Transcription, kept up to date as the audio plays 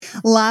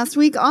Last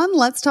week on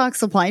Let's Talk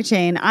Supply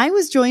Chain, I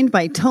was joined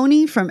by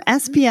Tony from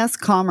SPS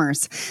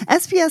Commerce.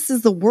 SPS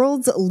is the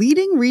world's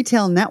leading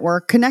retail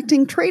network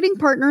connecting trading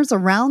partners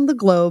around the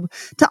globe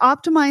to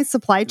optimize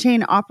supply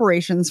chain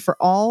operations for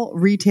all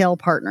retail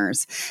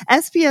partners.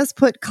 SPS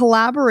put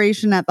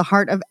collaboration at the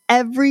heart of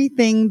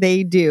everything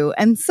they do.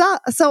 And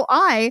so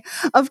I,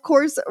 of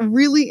course,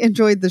 really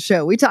enjoyed the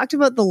show. We talked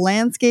about the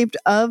landscape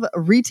of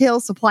retail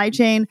supply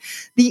chain,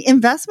 the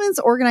investments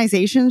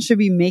organizations should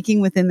be making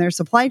within their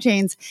supply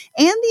chains,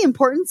 and the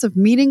importance of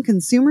meeting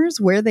consumers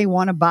where they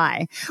want to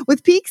buy.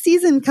 With peak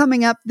season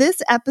coming up,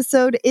 this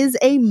episode is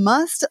a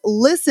must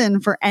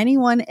listen for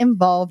anyone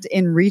involved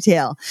in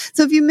retail.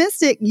 So if you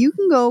missed it, you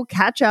can go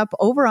catch up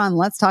over on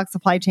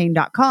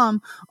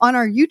letstalksupplychain.com, on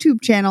our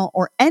YouTube channel,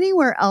 or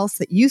anywhere else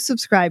that you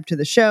subscribe to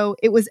the show.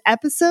 It was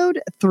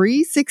episode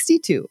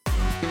 362.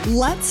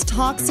 Let's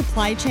Talk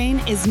Supply Chain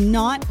is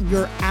not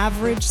your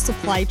average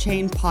supply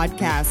chain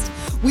podcast.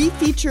 We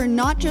feature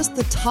not just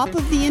the top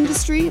of the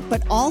industry,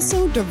 but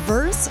also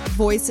diverse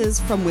voices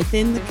from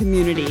within the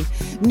community,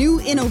 new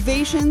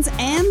innovations,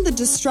 and the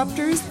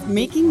disruptors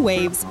making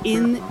waves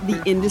in the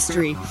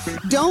industry.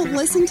 Don't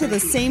listen to the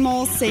same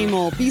old, same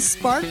old. Be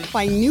sparked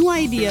by new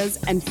ideas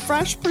and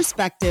fresh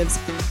perspectives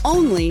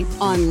only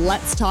on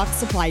Let's Talk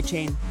Supply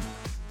Chain.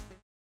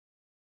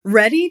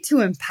 Ready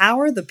to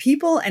empower the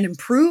people and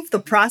improve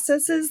the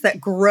processes that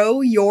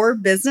grow your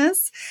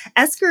business?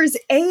 Esker's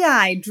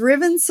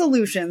AI-driven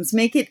solutions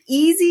make it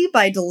easy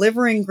by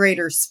delivering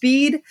greater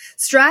speed,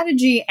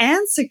 strategy,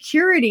 and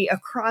security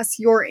across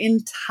your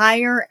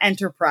entire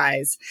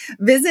enterprise.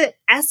 Visit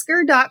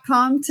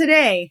Esker.com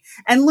today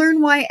and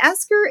learn why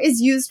Esker is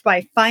used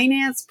by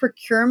finance,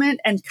 procurement,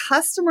 and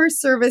customer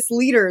service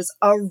leaders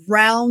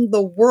around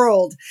the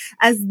world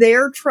as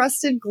their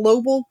trusted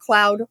global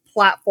cloud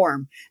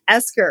platform.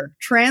 Esker,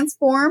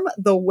 transform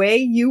the way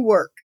you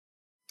work.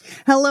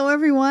 Hello,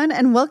 everyone,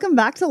 and welcome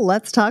back to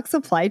Let's Talk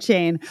Supply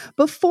Chain.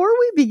 Before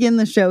we begin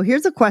the show,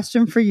 here's a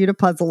question for you to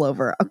puzzle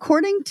over.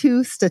 According to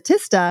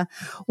Statista,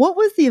 what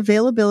was the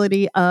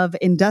availability of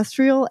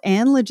industrial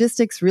and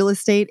logistics real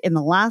estate in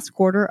the last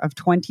quarter of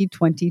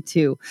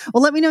 2022?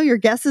 Well, let me know your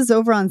guesses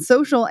over on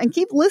social and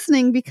keep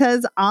listening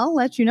because I'll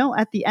let you know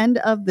at the end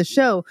of the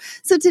show.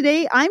 So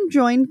today, I'm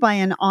joined by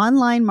an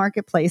online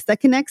marketplace that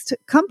connects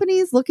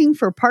companies looking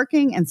for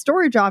parking and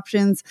storage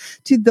options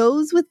to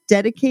those with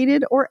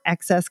dedicated or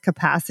excess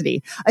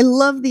capacity. I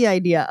love the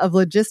idea of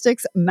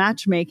logistics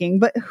matchmaking,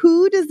 but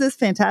who does this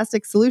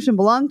fantastic solution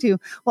belong to?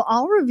 Well,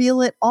 I'll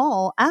reveal it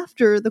all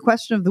after the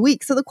question of the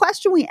week. So the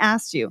question we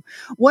asked you,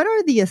 what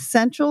are the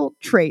essential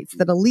traits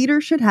that a leader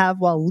should have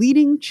while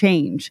leading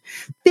change?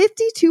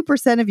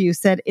 52% of you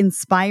said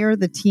inspire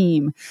the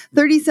team.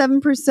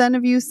 37%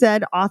 of you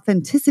said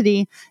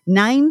authenticity.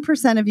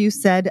 9% of you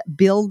said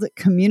build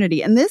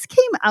community. And this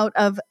came out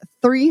of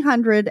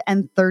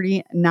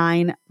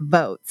 339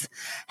 votes.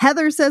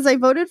 Heather says, I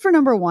voted for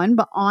number one,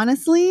 but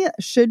honestly,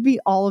 should be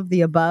all of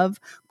the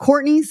above.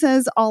 Courtney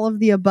says all of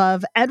the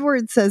above.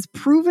 Edward says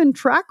proven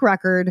track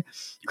record.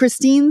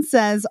 Christine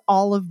says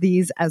all of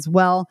these as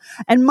well.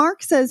 And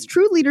Mark says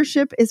true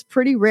leadership is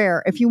pretty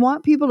rare. If you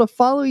want people to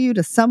follow you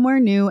to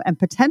somewhere new and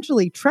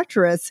potentially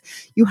treacherous,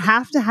 you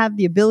have to have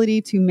the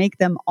ability to make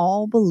them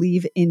all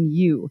believe in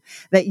you,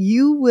 that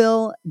you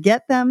will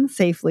get them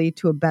safely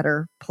to a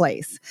better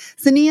place.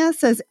 Sania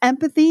says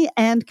empathy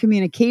and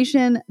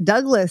communication.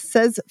 Douglas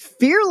says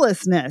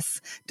fearlessness.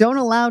 Don't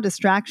allow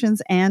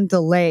distractions and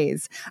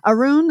delays.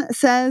 Arun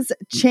says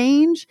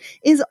change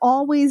is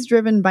always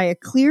driven by a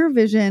clear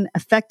vision,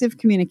 effective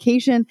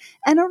communication,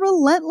 and a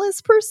relentless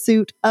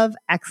pursuit of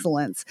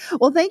excellence.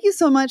 Well, thank you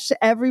so much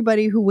to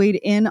everybody who weighed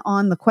in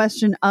on the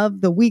question of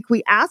the week.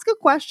 We ask a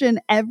question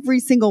every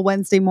single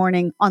Wednesday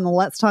morning on the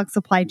Let's Talk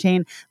Supply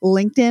Chain,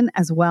 LinkedIn,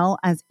 as well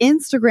as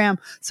Instagram.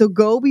 So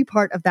go be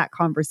part of that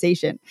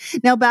conversation.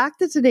 Now back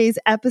to today's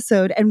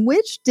episode, and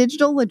which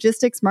digital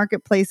logistics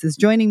marketplace is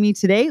joining me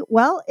today?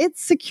 Well,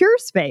 it's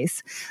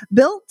SecurSpace.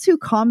 Built to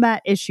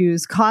combat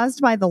issues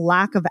caused by the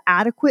lack of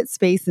adequate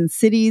space in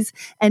cities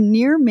and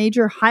near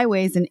major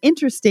highways and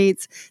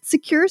interstates,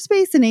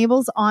 SecurSpace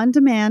enables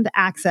on-demand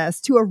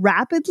access to a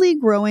rapidly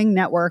growing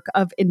network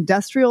of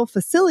industrial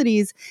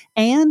facilities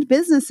and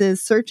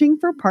businesses searching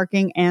for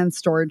parking and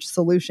storage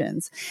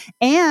solutions.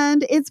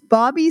 And it's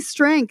Bobby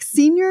Strenk,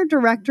 Senior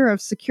Director of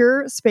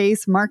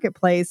SecurSpace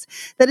Marketplace,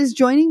 that is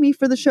joining me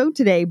for the show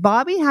today.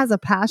 Bobby has a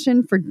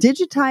passion for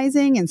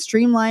digitizing and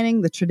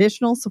streamlining the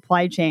traditional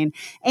supply chain.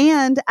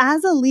 And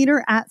as a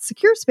leader at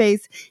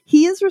SecurSpace,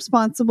 he is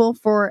responsible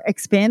for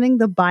expanding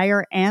the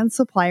buyer and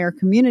supplier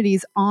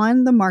communities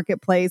on the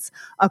marketplace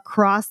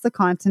across the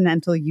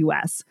continental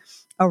US,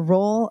 a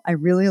role I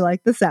really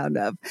like the sound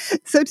of.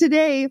 So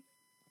today,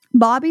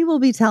 Bobby will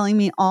be telling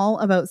me all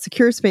about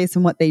SecurSpace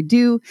and what they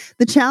do,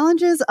 the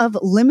challenges of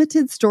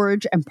limited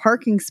storage and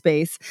parking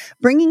space,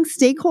 bringing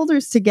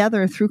stakeholders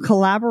together through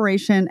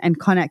collaboration and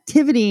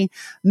connectivity,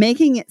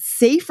 making it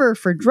safer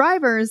for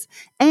drivers,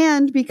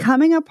 and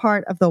becoming a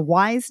part of the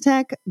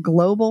WiseTech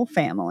global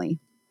family.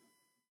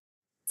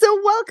 So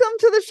welcome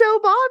to the show,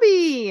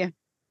 Bobby.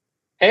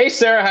 Hey,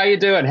 Sarah, how you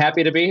doing?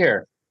 Happy to be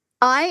here.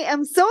 I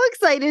am so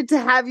excited to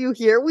have you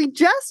here. We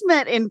just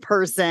met in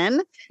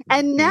person,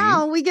 and Mhm.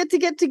 now we get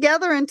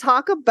together and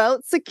talk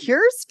about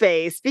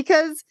SecurSpace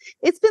because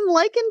it's been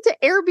likened to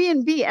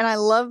Airbnb, and I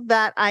love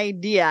that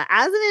idea.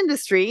 As an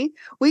industry,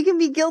 we can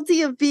be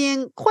guilty of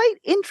being quite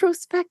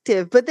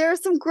introspective, but there are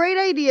some great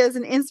ideas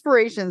and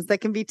inspirations that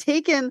can be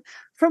taken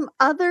from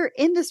other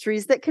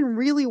industries that can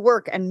really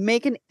work and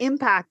make an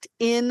impact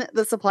in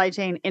the supply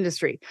chain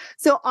industry.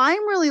 So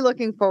I'm really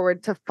looking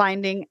forward to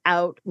finding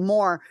out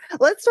more.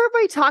 Let's start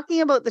by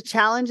talking about the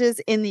challenges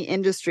in the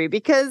industry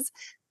because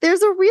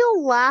there's a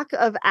real lack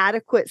of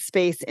adequate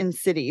space in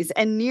cities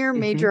and near Mhm.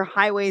 major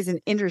highways and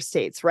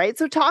interstates, right?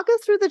 So, talk us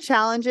through the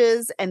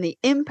challenges and the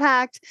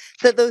impact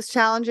that those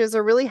challenges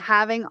are really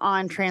having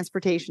on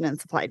transportation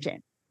and supply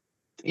chain.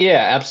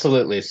 Yeah,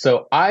 absolutely.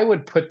 So I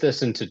would put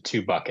this into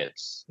two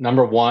buckets.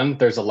 Number one,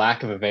 there's a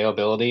lack of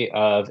availability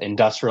of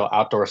industrial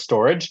outdoor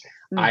storage,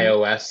 Hmm.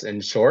 IOS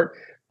in short,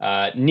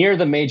 near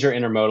the major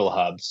intermodal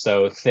hubs.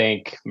 So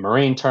think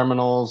marine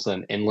terminals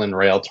and inland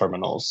rail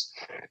terminals.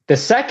 The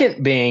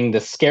second being the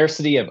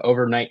scarcity of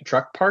overnight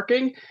truck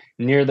parking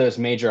near those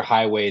major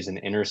highways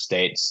and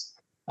interstates.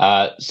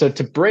 So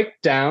to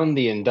break down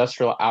the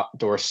industrial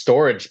outdoor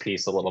storage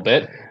piece a little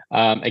bit,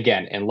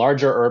 again, in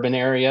larger urban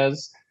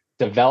areas,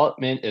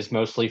 development is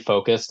mostly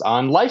focused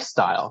on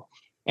lifestyle.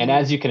 And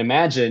as you can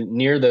imagine,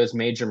 near those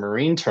major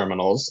marine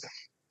terminals,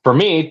 for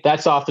me,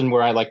 that's often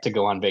where I like to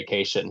go on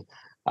vacation.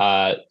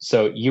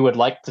 So you would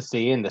like to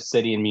see, and the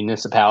city and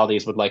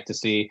municipalities would like to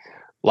see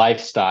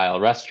lifestyle,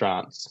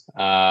 restaurants,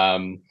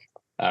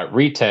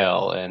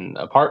 retail, and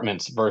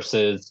apartments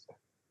versus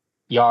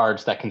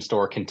yards that can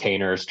store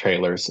containers,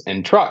 trailers,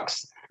 and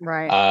trucks.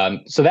 Right.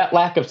 So that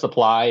lack of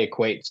supply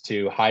equates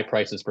to high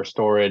prices for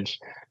storage,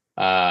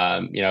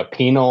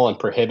 penal and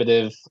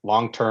prohibitive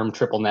long-term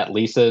triple net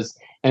leases,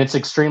 and it's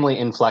extremely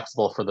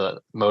inflexible for the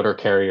motor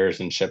carriers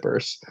and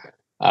shippers.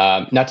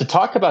 Now, to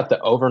talk about the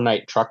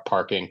overnight truck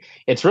parking,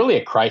 it's really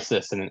a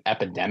crisis and an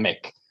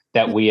epidemic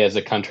that we as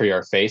a country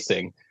are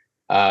facing.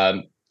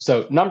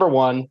 So, number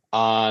one,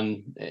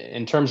 on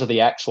in terms of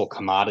the actual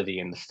commodity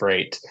and the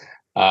freight,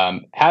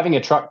 having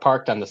a truck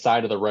parked on the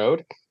side of the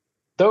road,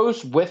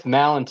 those with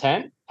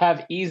malintent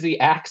have easy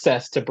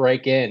access to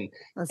break in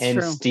That's and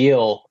true.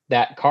 steal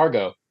that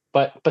cargo.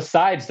 But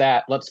besides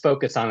that, let's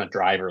focus on a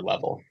driver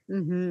level.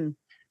 Hmm.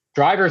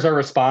 Drivers are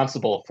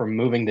responsible for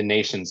moving the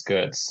nation's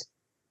goods.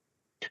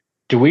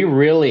 Do we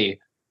really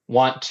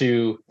want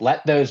to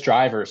let those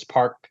drivers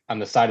park on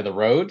the side of the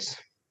roads,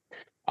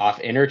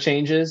 off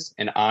interchanges,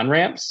 and on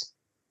ramps?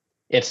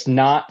 It's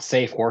not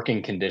safe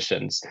working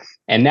conditions.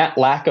 And that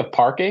lack of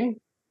parking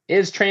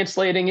is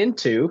translating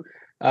into,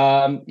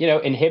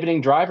 inhibiting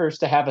drivers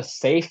to have a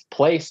safe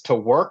place to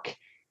work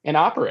and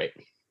operate.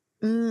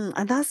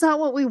 And that's not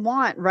what we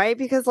want, right?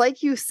 Because,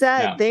 like you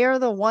said, No. they are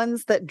the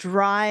ones that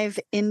drive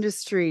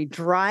industry,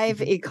 drive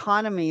Mhm.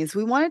 economies.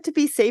 We want it to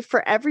be safe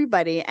for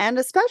everybody. And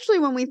especially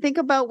when we think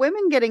about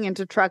women getting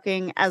into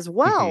trucking as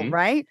well, Mhm.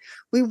 right?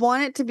 We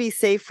want it to be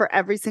safe for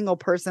every single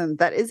person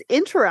that is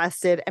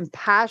interested and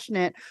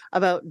passionate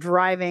about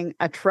driving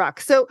a truck.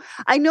 So,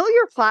 I know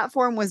your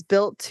platform was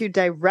built to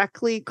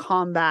directly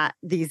combat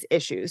these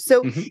issues.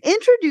 So, Mhm.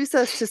 introduce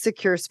us to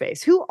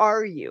SecurSpace. Who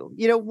are you?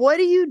 What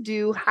do you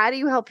do? How do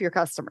you help your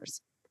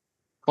customers?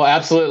 Well,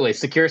 absolutely.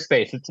 Secure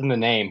space. It's in the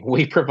name.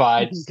 We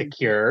provide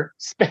secure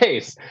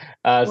space.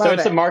 So Love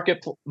it's a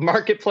it.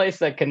 marketplace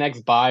that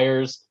connects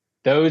buyers,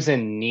 those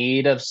in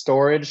need of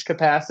storage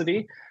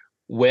capacity,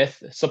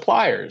 with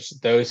suppliers,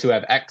 those who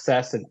have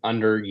excess and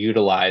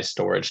underutilized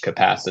storage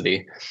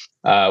capacity.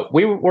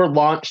 We were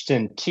launched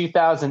in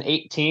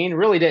 2018.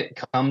 Really didn't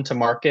come to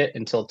market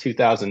until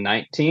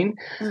 2019.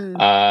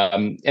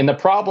 Mm, And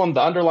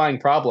the underlying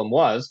problem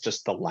was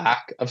just the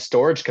lack of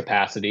storage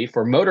capacity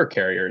for motor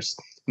carriers,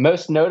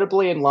 most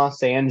notably in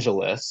Los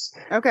Angeles.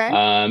 okay.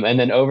 And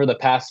then over the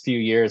past few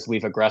years,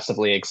 we've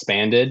aggressively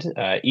expanded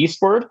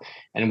eastward,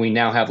 and we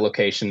now have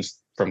locations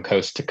from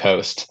coast to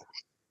coast.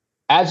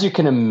 As you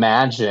can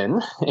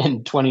imagine,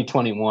 in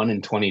 2021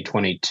 and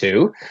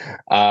 2022,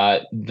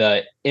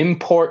 the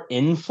import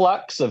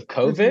influx of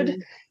COVID Hmm.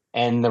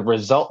 and the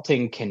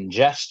resulting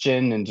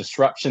congestion and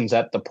disruptions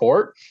at the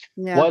port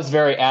Yeah. was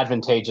very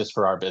advantageous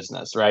for our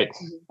business, right?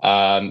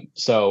 Mhm.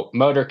 So,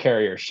 motor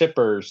carriers,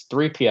 shippers,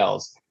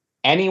 3PLs,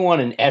 anyone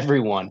and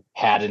everyone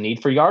had a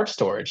need for yard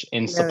storage,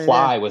 and Yeah, they did.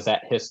 supply was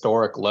at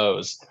historic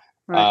lows.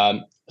 Right.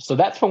 So,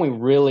 that's when we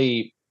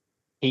really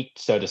peaked,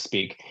 so to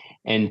speak,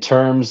 in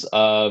terms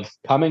of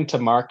coming to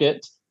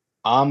market,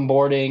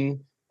 onboarding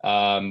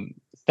um,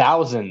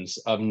 thousands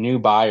of new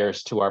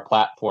buyers to our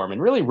platform,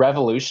 and really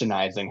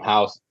revolutionizing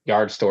how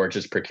yard storage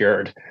is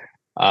procured.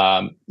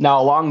 Now,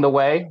 along the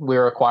way, we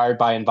were acquired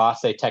by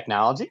Envase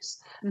Technologies.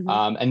 Hmm.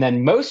 And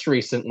then most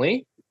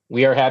recently,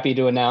 we are happy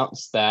to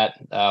announce that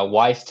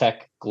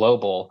WiseTech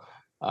Global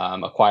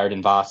acquired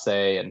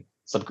Envase and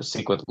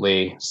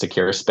subsequently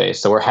SecurSpace.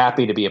 So we're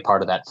happy to be a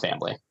part of that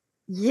family.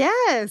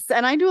 Yes,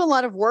 and I do a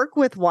lot of work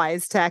with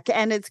Wise Tech,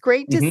 and it's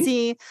great to Hmm.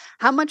 see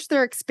how much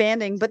they're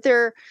expanding, but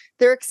they're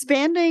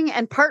expanding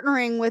and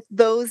partnering with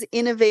those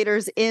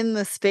innovators in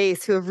the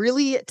space who have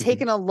really Hmm.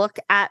 taken a look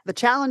at the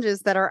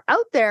challenges that are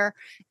out there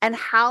and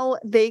how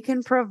they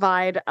can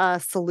provide a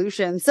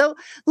solution. So,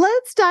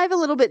 let's dive a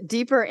little bit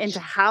deeper into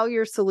how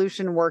your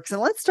solution works, and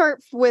let's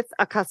start with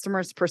a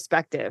customer's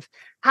perspective.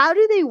 How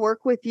do they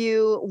work with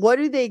you? What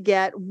do they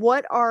get?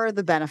 What are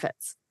the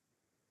benefits?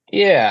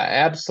 Yeah,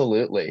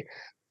 absolutely.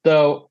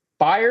 So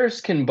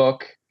buyers can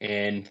book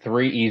in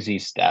three easy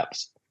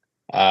steps.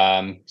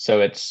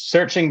 So it's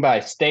searching by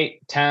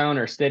state, town,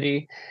 or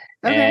city,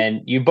 Okay.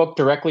 and you book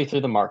directly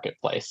through the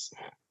marketplace.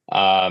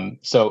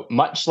 So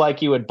much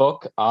like you would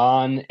book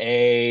on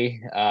a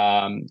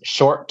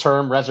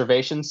short-term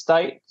reservation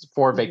site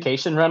for Mhm.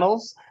 vacation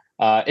rentals,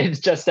 it's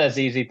just as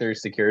easy through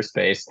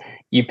SecurSpace.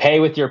 You pay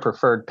with your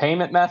preferred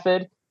payment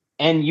method,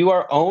 and you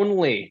are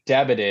only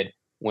debited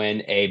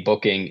when a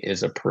booking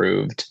is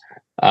approved.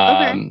 Okay.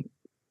 Um,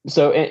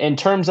 so, in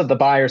terms of the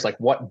buyers, like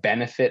what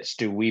benefits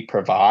do we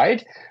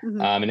provide?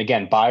 Mhm. And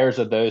again, buyers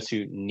are those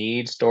who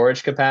need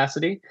storage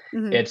capacity.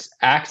 Mhm. It's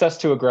access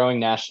to a growing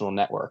national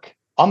network,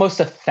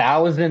 almost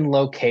 1,000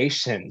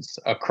 locations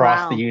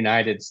across the Wow.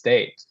 United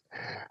States.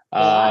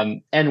 A lot.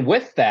 And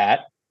with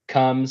that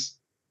comes,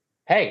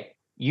 hey,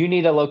 you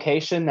need a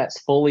location that's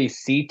fully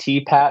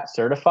CTPAT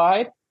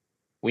certified.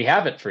 We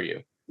have it for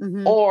you.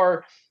 Mhm.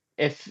 Or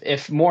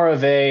if more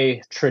of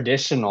a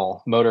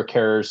traditional motor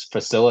carrier's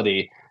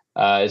facility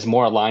is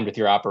more aligned with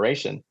your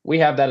operation, we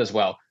have that as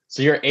well.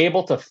 So you're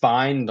able to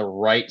find the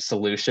right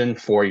solution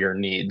for your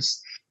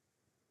needs.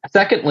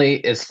 Secondly,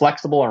 is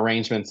flexible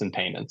arrangements and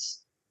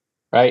payments.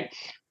 Right,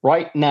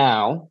 right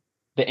now,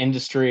 the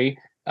industry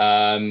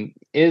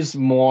is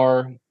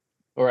more,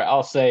 or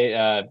I'll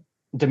say,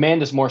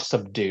 demand is more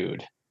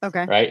subdued.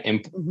 Okay. Right,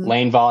 and Mhm.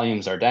 lane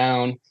volumes are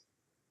down.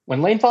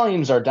 When lane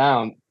volumes are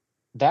down,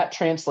 that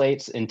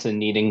translates into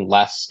needing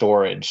less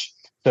storage.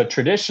 So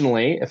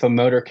traditionally, if a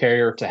motor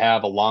carrier to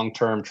have a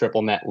long-term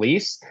triple net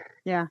lease,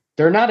 Yeah.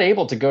 they're not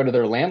able to go to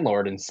their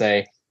landlord and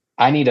say,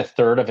 "I need a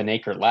third of an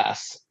acre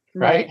less."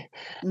 Right.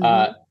 Right?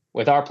 Uh, Mhm.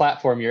 with our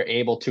platform, you're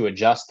able to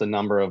adjust the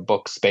number of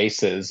book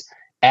spaces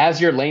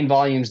as your lane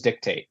volumes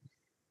dictate.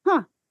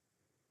 Huh.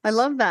 I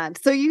love that.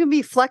 So you can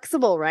be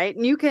flexible, right?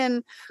 And you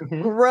can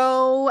Mhm.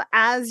 grow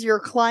as your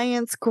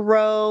clients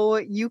grow.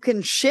 You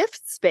can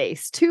shift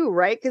space too,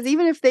 right? Because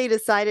even if they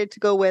decided to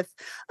go with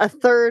a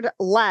third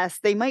less,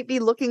 they might be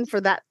looking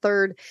for that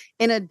third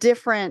in a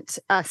different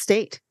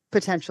state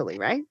potentially,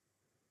 right?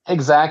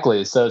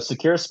 Exactly. So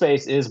secure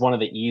space is one of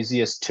the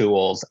easiest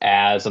tools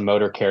as a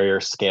motor carrier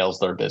scales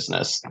their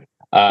business,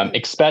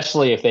 Mhm.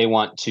 especially if they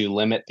want to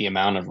limit the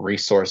amount of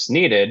resource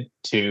needed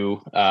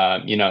to,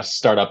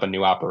 start up a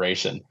new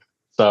operation.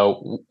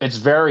 So it's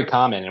very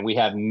common, and we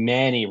have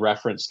many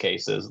reference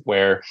cases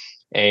where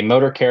a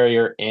motor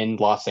carrier in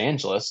Los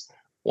Angeles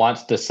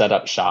wants to set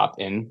up shop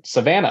in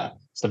Savannah. Mhm.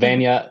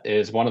 Savannah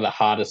is one of the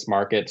hottest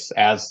markets,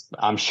 as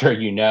I'm sure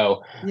you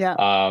know,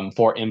 Yeah.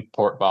 for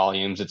import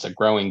volumes. It's a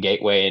growing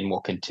gateway and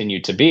will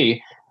continue to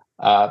be.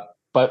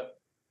 But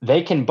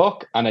they can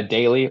book on a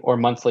daily or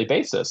monthly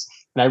basis.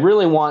 And I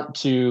really want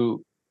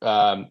to,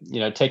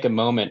 take a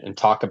moment and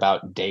talk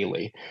about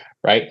daily,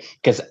 right?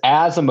 Because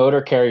as a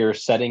motor carrier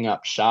setting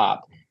up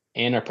shop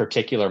in a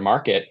particular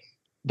market,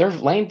 their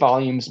lane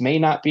volumes may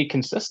not be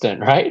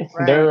consistent, right?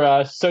 Right.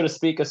 They're, so to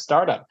speak, a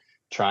startup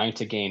trying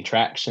to gain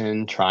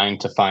traction, trying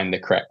to find the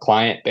correct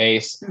client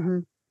base.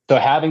 Mhm. So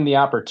having the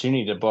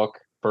opportunity to book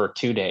for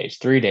 2 days,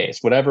 3 days,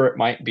 whatever it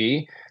might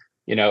be,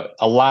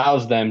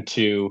 allows them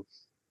to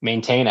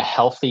maintain a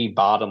healthy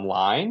bottom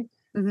line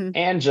Mhm.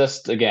 and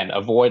just again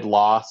avoid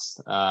loss,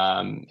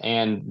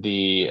 and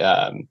the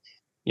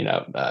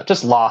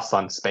just loss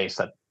on space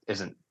that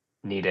isn't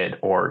needed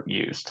or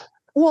used.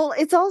 Well,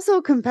 it's also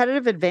a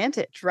competitive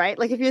advantage, right?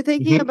 Like if you're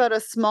thinking Mhm. about a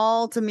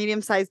small to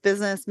medium sized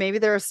business, maybe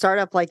they're a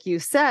startup, like you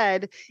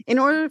said, in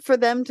order for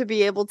them to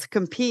be able to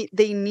compete,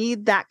 they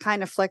need that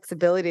kind of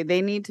flexibility.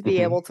 They need to be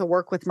Mhm. able to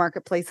work with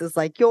marketplaces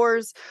like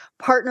yours,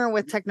 partner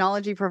with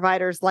technology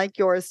providers like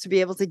yours to be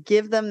able to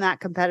give them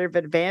that competitive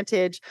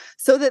advantage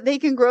so that they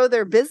can grow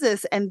their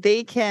business and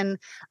they can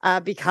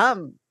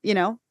become,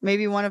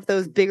 maybe one of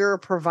those bigger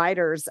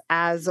providers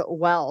as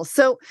well.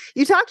 So,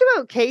 you talked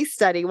about case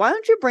study. Why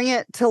don't you bring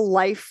it to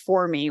life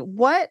for me?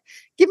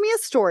 Give me a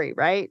story,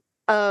 right?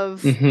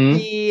 Of Mhm.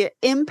 the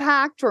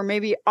impact or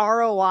maybe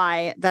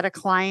ROI that a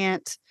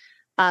client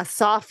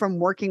saw from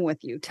working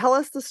with you. Tell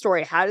us the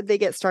story. How did they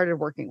get started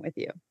working with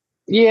you?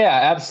 Yeah,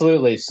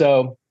 absolutely.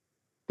 So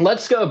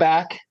let's go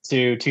back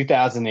to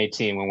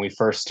 2018 when we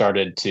first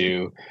started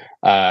to,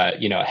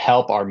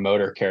 help our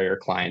motor carrier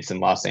clients in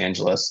Los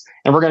Angeles.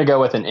 And we're going to go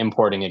with an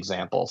importing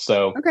example.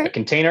 So a Okay.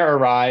 container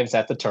arrives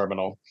at the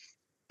terminal,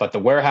 but the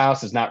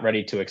warehouse is not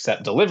ready to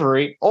accept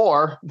delivery,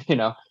 or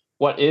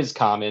what is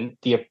common,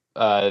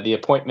 the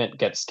appointment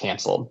gets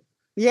canceled or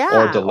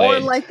Yeah. Or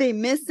delayed. like they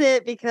miss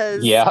it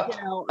because, Yep.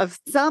 of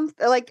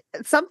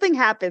something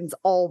happens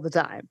all the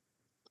time.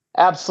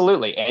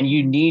 Absolutely. And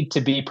you need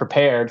to be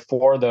prepared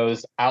for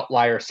those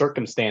outlier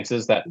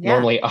circumstances that Yeah.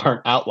 normally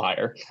aren't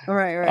outlier.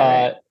 Right, right, right.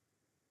 Uh,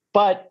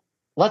 but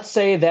let's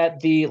say that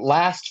the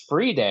last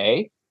free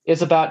day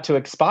is about to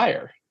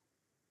expire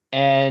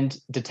and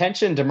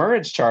detention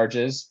demurrage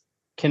charges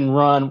can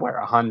run where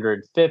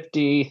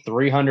 $150,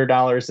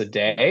 $300 a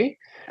day.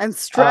 And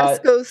stress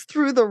Uh, goes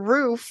through the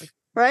roof,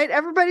 right?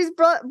 Everybody's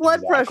blood pressure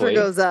exactly.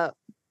 goes up.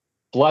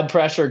 Blood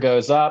pressure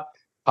goes up,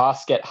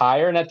 costs get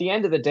higher. And at the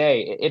end of the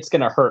day, it's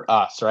going to hurt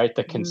us, right?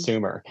 The Mhm.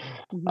 consumer.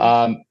 Mhm.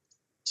 Um,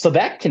 so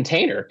that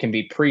container can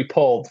be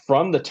pre-pulled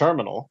from the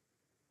terminal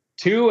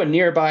to a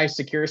nearby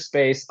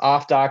SecurSpace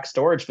off-dock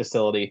storage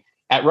facility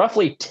at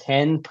roughly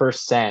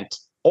 10%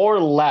 or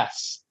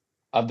less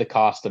of the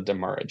cost of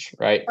demurrage,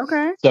 right?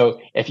 Okay. So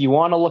if you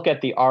want to look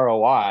at the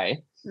ROI,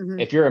 Mhm.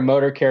 if you're a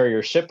motor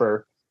carrier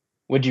shipper,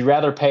 would you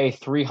rather pay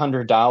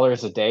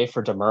 $300 a day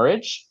for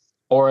demurrage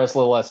or as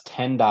little as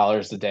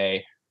 $10 a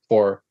day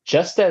for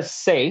just as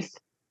safe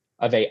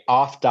of a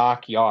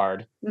off-dock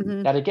yard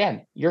Mhm. that,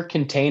 again, your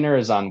container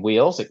is on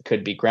wheels, it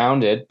could be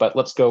grounded, but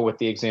let's go with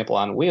the example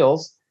on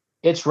wheels.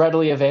 It's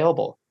readily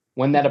available.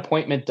 When that Mhm.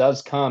 appointment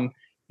does come,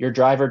 your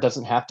driver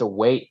doesn't have to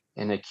wait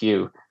in a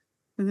queue.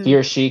 He Mhm.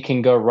 or she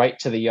can go right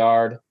to the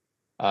yard,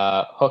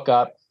 hook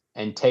up,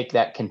 and take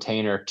that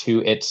container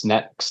to its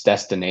next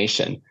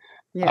destination.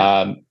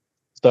 Yeah. Um,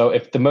 so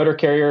if the motor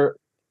carrier,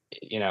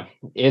 you know,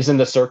 is in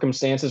the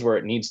circumstances where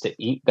it needs to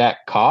eat that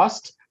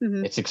cost,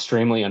 Mhm. it's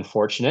extremely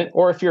unfortunate.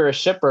 Or if you're a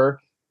shipper,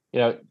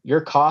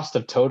 your cost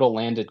of total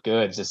landed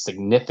goods is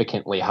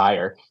significantly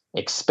higher,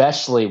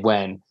 especially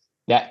when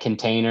that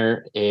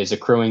container is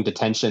accruing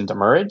detention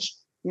demurrage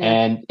Yeah.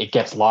 and it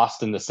gets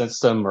lost in the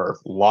system or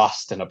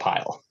lost in a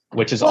pile,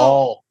 which is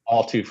Well,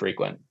 all too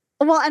frequent.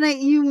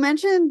 and you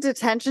mentioned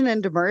detention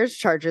and demurrage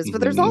charges,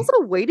 but there's Hmm.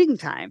 also waiting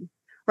time,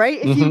 right?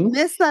 If you Hmm.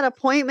 miss that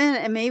appointment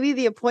and maybe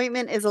the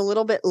appointment is a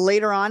little bit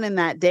later on in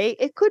that day,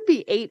 it could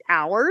be 8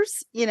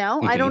 hours. I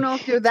don't Hmm. know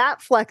if you're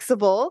that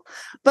flexible,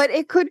 but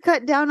it could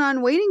cut down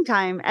on waiting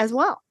time as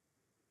well.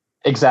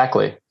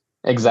 Exactly. Mhm.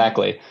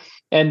 Exactly.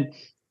 And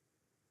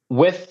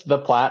with the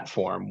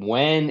platform,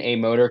 when a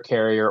motor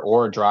carrier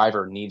or a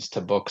driver needs to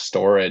book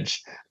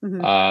storage,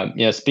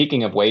 Mhm.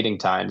 speaking of waiting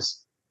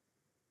times,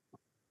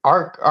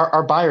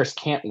 our buyers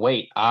can't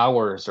wait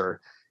hours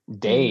or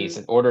days Mhm.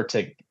 in order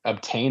to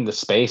obtain the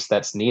space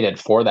that's needed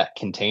for that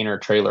container,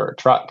 trailer, or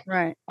truck.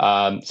 Right.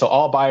 So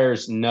all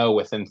buyers know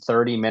within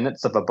 30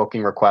 minutes of a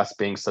booking request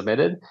being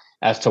submitted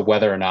as to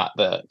whether or not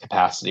the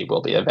capacity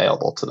will be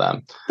available to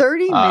them.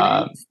 30 Um,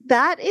 minutes?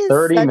 That is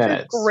 30 such a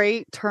minutes.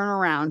 great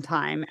turnaround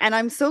time, and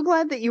I'm so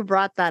glad that you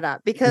brought that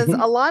up because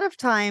Mhm. a lot of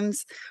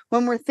times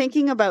when we're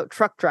thinking about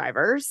truck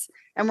drivers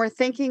and we're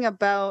thinking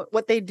about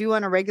what they do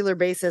on a regular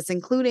basis,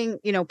 including,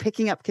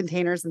 picking up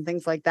containers and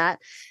things like that,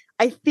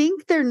 I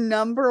think their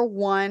number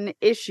one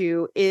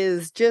issue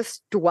is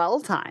just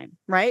dwell time,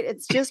 right?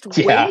 It's just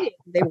Yeah. waiting.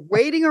 They're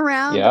waiting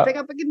around to pick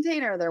Yep. up a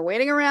container. They're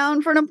waiting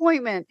around for an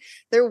appointment.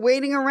 They're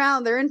waiting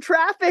around. They're in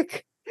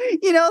traffic.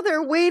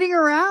 They're waiting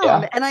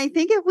around. Yeah. And I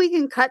think if we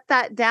can cut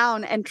that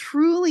down and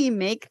truly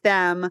make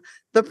them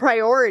the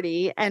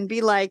priority and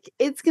be like,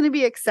 it's going to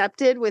be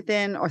accepted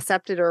within or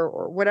accepted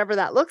or whatever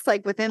that looks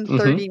like within Hmm.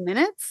 30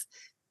 minutes,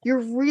 you're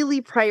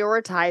really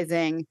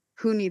prioritizing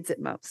who needs it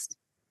most.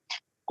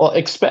 Well,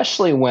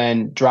 especially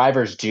when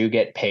drivers do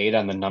get paid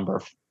on the number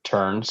of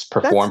turns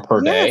performed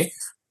per Yes, day,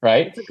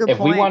 right? that's a good If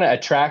we point. want to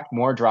attract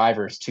more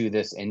drivers to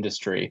this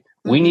industry,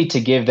 we Mhm, need to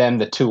give them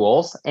the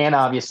tools and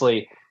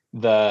obviously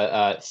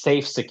the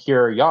safe,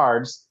 secure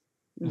yards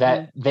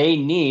that mhm. they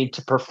need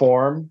to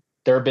perform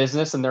their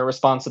business and their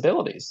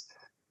responsibilities.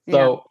 Yeah.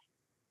 So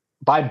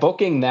by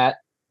booking that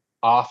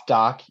off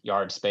dock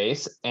yard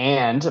space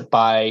and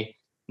by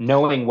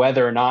knowing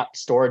whether or not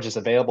storage is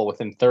available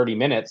within 30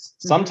 minutes,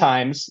 Mhm.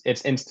 sometimes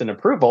it's instant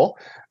approval,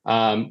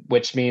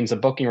 which means a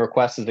booking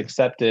request is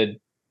accepted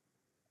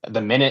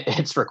the minute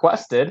it's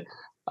requested.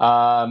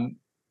 Um,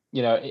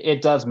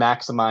 it does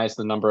maximize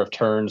the number of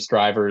turns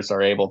drivers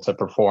are able to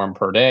perform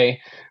per day.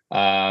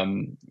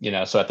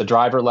 So at the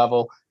driver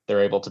level,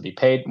 they're able to be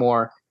paid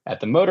more. At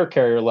the motor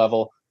carrier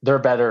level, they're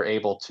better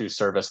able to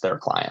service their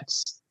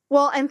clients.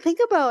 Well, and think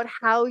about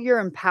how you're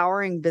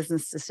empowering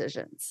business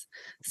decisions.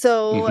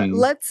 So Hmm.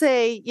 let's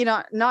say,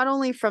 not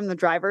only from the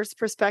driver's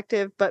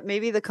perspective, but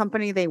maybe the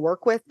company they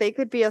work with, they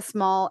could be a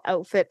small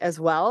outfit as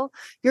well.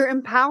 You're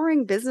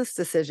empowering business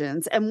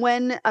decisions. And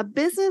when a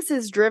business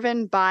is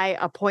driven by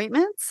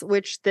appointments,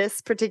 which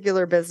this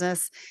particular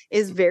business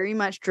is very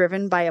much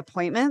driven by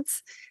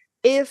appointments,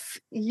 if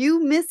you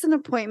miss an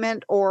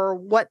appointment or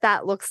what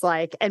that looks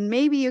like, and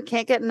maybe you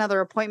can't get another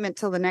appointment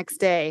till the next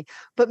day,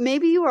 but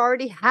maybe you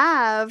already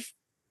have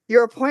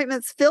your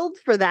appointments filled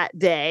for that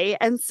day.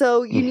 And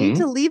so you need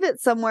to Hmm. leave it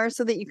somewhere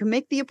so that you can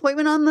make the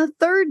appointment on the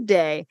third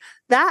day.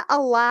 That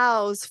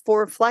allows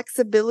for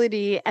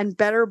flexibility and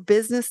better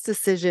business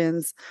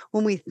decisions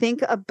when we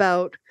think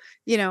about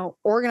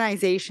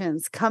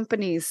organizations,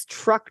 companies,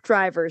 truck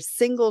drivers,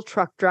 single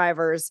truck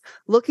drivers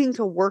looking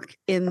to work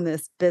in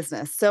this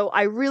business. So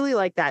I really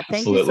like that.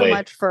 Thank you so Absolutely.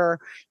 much for,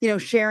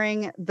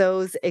 sharing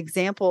those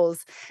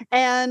examples.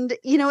 And,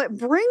 it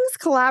brings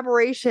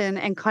collaboration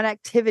and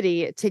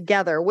connectivity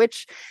together,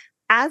 which,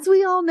 as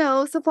we all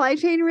know, supply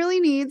chain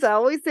really needs. I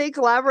always say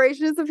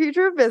collaboration is the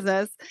future of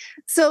business.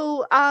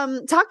 So,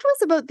 talk to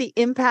us about the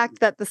impact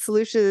that the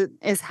solution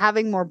is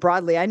having more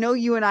broadly. I know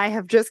you and I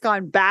have just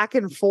gone back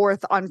and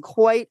forth on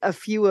quite a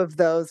few of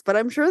those, but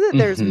I'm sure that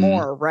there's Hmm.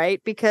 more, right?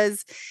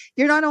 Because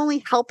you're not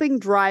only helping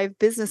drive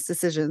business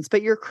decisions,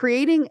 but you're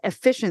creating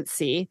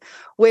efficiency,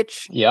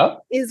 which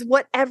Yep. is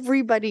what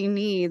everybody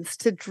needs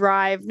to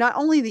drive not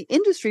only the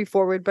industry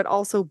forward, but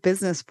also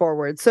business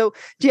forward. So,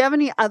 do you have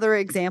any other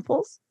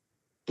examples?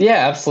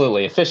 Yeah,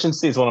 absolutely.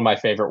 Efficiency is one of my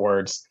favorite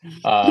words.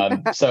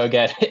 So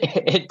again,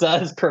 it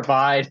does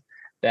provide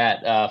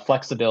that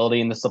flexibility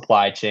in the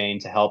supply chain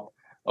to help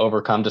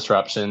overcome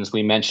disruptions.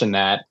 We mentioned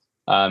that.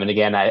 And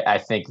again, I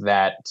think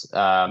that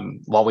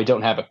while we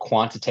don't have a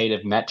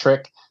quantitative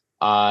metric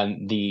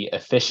on the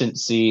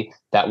efficiency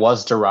that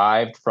was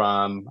derived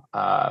from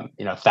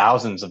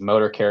thousands of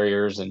motor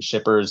carriers and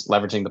shippers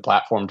leveraging the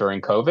platform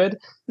during COVID,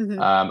 Hmm.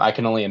 I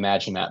can only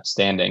imagine that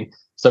standing.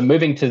 So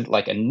moving to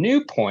like a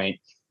new point,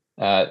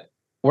 uh,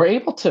 we're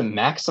able to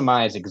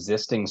maximize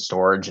existing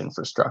storage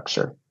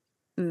infrastructure.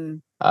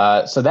 Mm,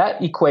 So that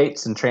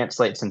equates and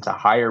translates into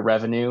higher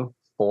revenue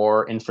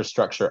for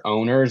infrastructure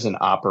owners and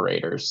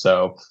operators.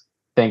 So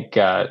think,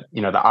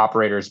 the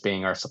operators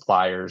being our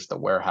suppliers, the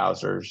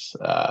warehousers,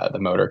 the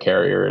motor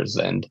carriers,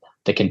 and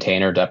the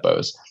container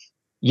depots.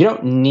 You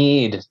don't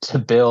need to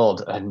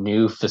build a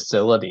new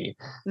facility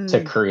to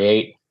mm,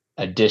 create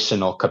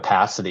additional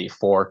capacity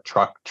for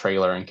truck,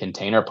 trailer, and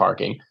container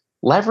parking.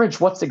 Leverage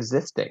what's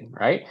existing,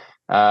 right?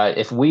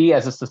 If we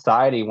as a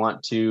society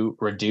want to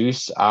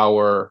reduce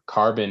our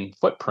carbon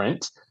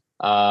footprint,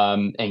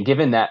 and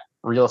given that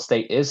real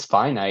estate is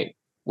finite,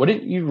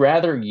 wouldn't you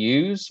rather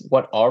use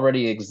what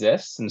already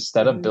exists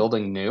instead of mhm.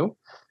 building new?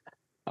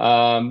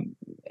 And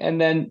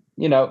then,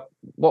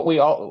 what we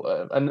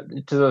all,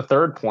 and to the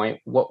third point,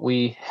 what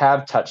we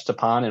have touched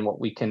upon and what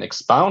we can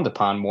expound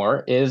upon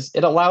more is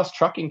it allows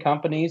trucking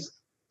companies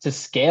to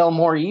scale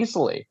more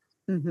easily.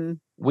 Mhm.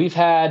 We've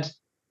had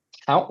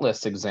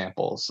countless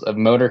examples of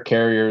motor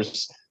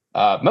carriers,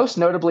 most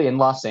notably in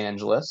Los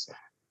Angeles,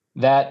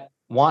 that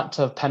want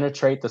to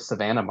penetrate the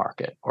Savannah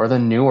market or the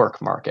Newark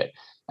market,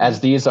 as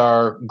Mm, these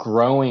are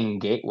growing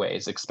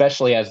gateways,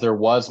 especially as there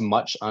was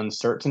much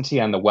uncertainty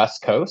on the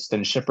West Coast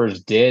and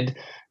shippers did,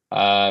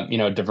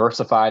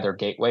 diversify their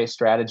gateway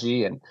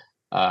strategy and,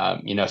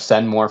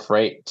 send more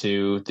freight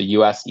to the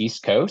US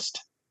East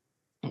Coast.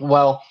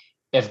 Well,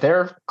 if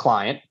their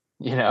client,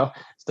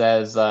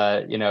 says,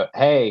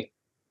 hey,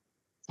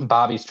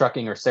 Bobby's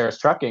Trucking or Sarah's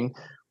Trucking,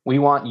 we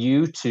want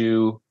you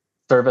to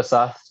service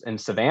us in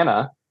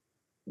Savannah.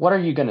 What are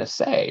you going to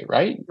say,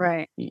 right?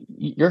 right.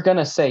 You're going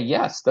to say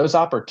yes. Those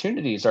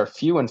opportunities are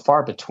few and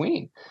far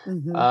between.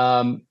 Mhm.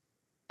 Um,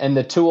 and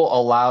the tool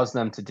allows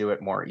them to do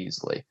it more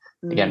easily.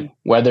 Again, Mm,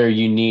 whether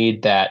you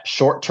need that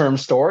short term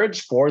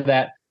storage for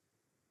that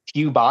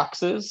few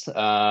boxes,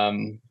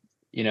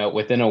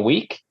 within a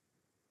week,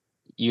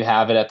 you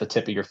have it at the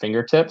tip of your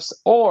fingertips.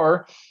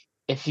 Or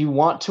if you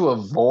want to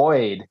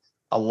avoid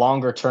a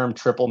longer term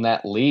triple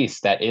net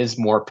lease that is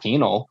more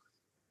penal,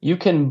 you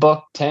can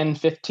book 10,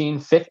 15,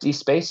 50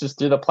 spaces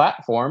through the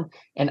platform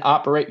and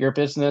operate your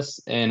business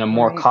in a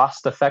more right.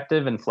 cost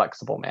effective and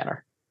flexible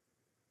manner.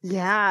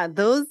 Yeah,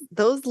 those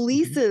Mhm.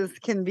 leases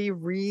can be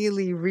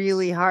really,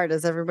 really hard,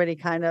 as everybody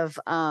kind of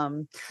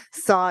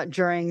saw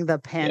during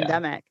the Yeah.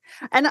 pandemic.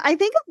 And I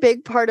think a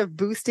big part of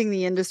boosting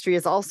the industry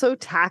is also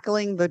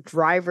tackling the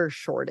driver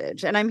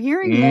shortage. And I'm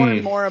hearing more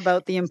and Mm. more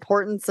about the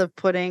importance of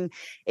putting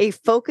a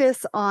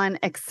focus on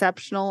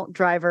exceptional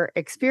driver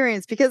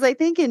experience, because I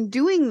think in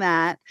doing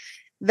that,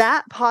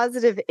 that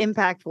positive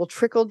impact will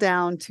trickle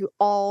down to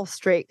all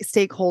straight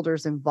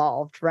stakeholders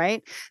involved,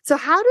 right? So,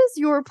 how does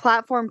your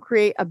platform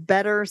create a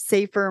better,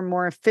 safer,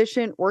 more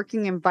efficient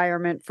working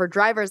environment for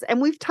drivers?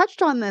 And we've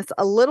touched on this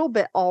a little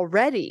bit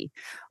already,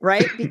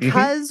 right? Mhm.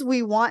 Because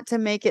we want to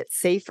make it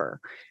safer.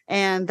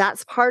 And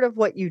that's part of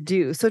what you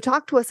do. So,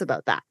 talk to us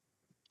about that.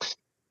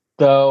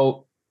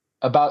 So,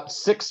 about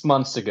 6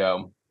 months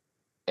ago,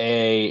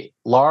 a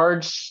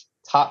large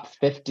top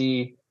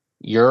 50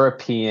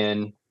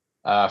 European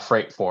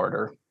freight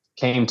forwarder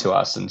came to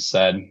us and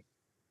said,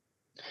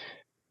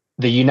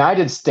 the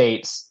United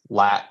States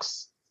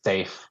lacks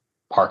safe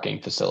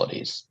parking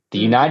facilities. The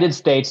Mm, United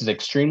States is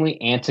extremely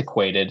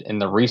antiquated in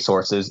the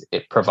resources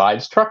it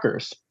provides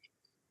truckers.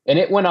 And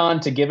it went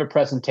on to give a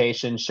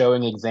presentation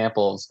showing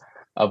examples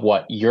of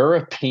what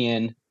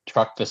European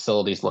truck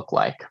facilities look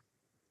like.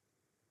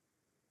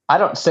 I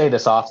don't say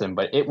this often,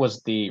 but it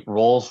was the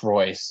Rolls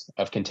Royce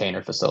of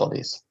container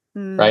facilities,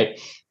 mm, right?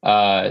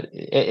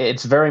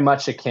 It's very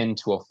much akin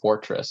to a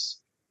fortress.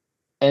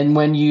 And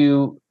when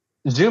you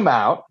zoom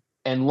out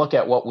and look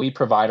at what we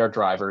provide our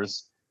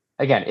drivers,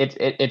 again,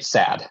 it's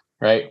sad,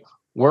 right?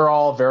 We're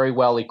all very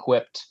well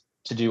equipped.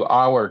 to do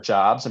our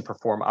jobs and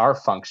perform our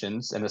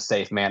functions in a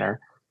safe manner.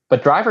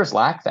 But drivers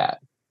lack that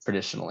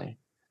traditionally.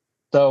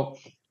 So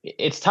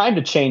it's time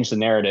to change the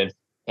narrative,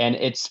 and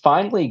it's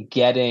finally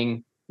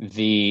getting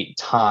the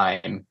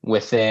time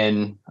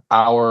within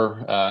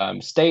our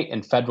state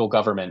and federal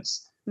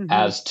governments Mm-hmm.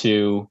 as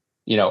to,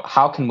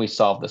 how can we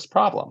solve this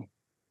problem,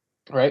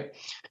 right?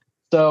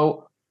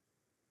 So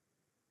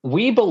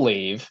we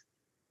believe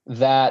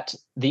that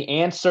the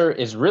answer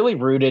is really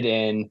rooted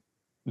in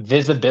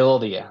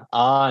visibility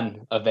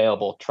on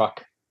available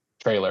truck,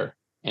 trailer,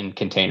 and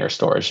container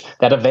storage,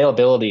 that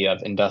availability of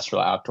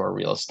industrial outdoor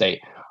real estate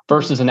Mm-hmm.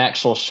 versus an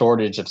actual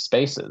shortage of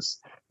spaces.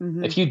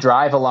 Mm-hmm. If you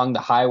drive along the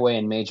highway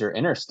and major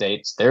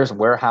interstates, there's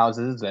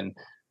warehouses and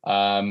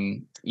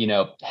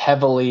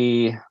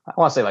heavily, I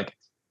want to say like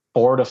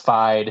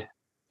fortified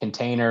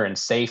container and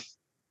safe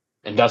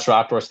industrial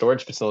outdoor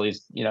storage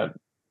facilities,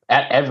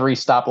 at every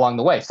stop along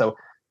the way. So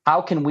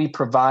how can we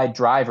provide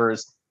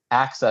drivers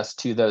access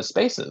to those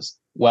spaces?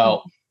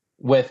 Well,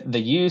 with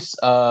the use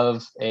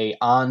of a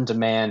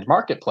on-demand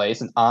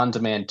marketplace, an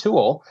on-demand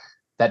tool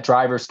that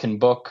drivers can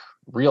book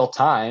real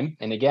time,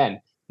 and again,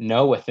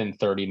 know within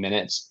 30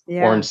 minutes,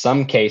 or in Yeah.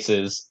 some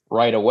cases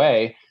right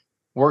away,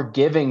 we're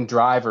giving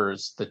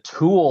drivers the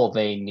tool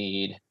they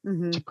need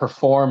Mm-hmm. to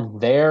perform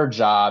their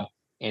job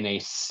in a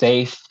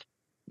safe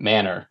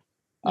manner.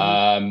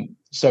 Mm-hmm.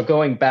 So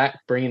going back,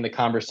 bringing the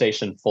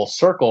conversation full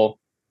circle,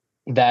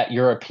 that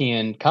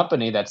European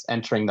company that's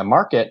entering the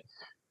market,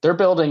 they're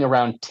building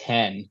around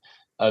 10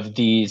 of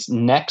these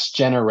next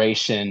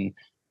generation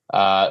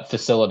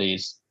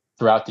facilities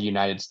throughout the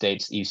United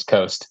States East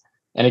Coast.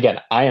 And again,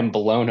 I am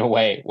blown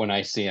away when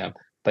I see them.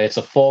 But it's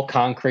a full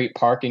concrete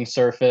parking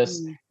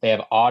surface. Mm-hmm. They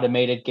have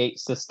automated gate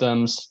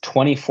systems,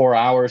 24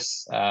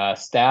 hours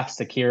staff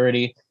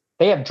security.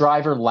 They have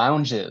driver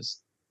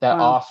lounges that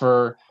Wow.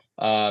 offer,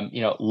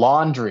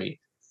 laundry,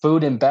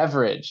 food and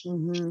beverage,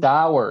 Mm-hmm.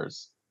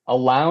 showers, a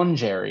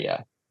lounge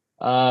area.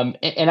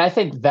 And I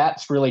think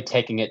that's really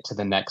taking it to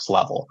the next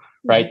level,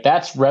 Mm-hmm. right?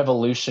 That's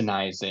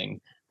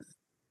revolutionizing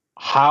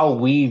how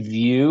we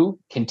view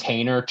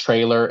container,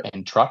 trailer,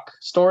 and truck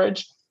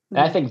storage. And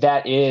I Mm-hmm. think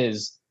that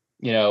is,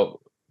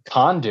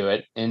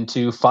 conduit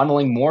into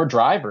funneling more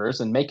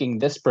drivers and making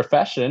this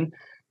profession,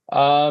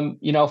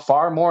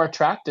 far more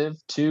attractive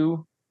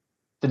to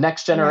the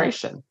next Yeah.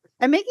 generation.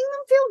 And making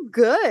them feel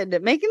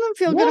good, making them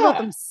feel good about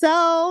Yeah.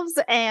 themselves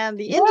and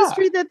the Yeah.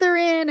 industry that they're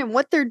in and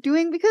what they're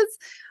doing, because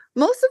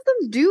most of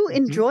them do Mhm.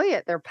 enjoy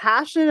it. They're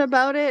passionate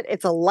about it.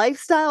 It's a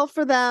lifestyle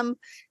for them.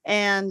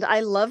 And I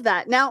love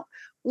that. Now,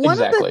 one of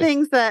the Exactly.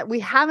 things that we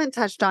haven't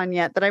touched on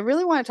yet that I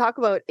really want to talk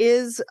about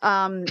is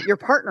your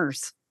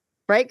partners,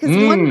 right? Because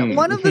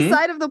one of the Mhm.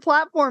 side of the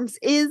platforms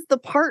is the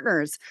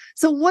partners.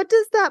 So what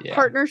does that Yeah.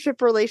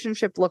 partnership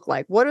relationship look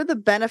like? What are the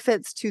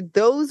benefits to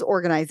those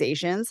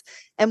organizations?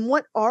 And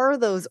what are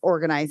those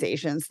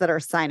organizations that are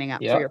signing up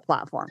for your Yep.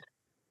 platform?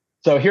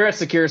 So here at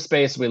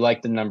SecurSpace, we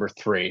like the number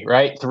 3,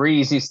 right? 3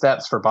 easy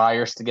steps for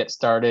buyers to get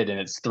started, and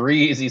it's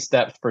 3 easy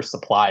steps for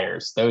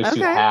suppliers, those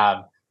who Okay.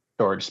 have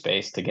storage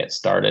space to get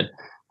started.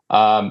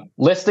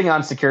 Listing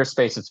on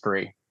SecurSpace is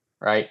free,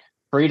 right?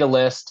 Free to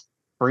list,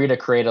 free to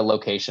create a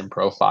location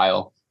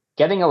profile.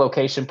 Getting a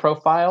location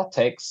profile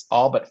takes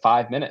all but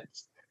 5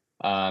 minutes.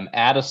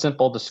 Add a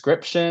simple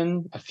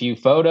description, a few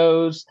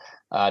photos,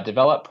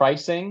 develop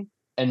pricing,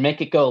 and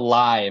make it go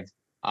live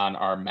on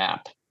our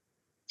map.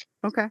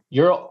 Okay.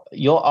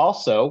 You'll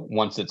also,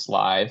 once it's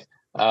live,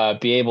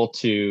 be able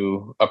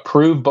to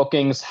approve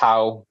bookings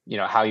how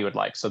you would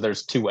like. So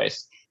there's 2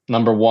 ways.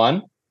 Number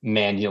 1,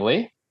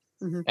 manually,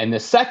 Mhm. and the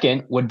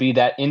second would be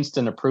that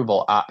instant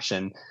approval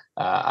option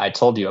I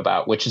told you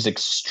about, which is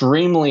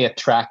extremely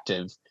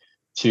attractive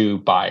to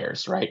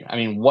buyers, right? I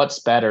mean, what's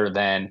better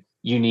than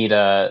you need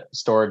a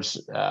storage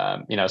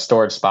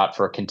spot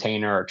for a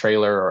container or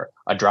trailer, or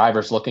a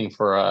driver's looking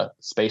for a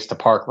space to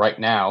park right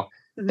now.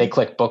 They Mhm.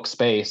 click book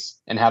space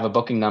and have a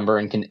booking number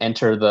and can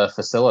enter the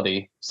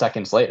facility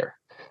seconds later.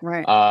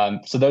 Right.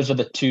 So those are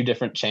the 2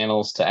 different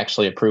channels to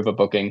actually approve a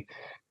booking.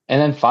 And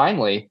then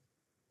finally,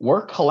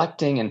 we're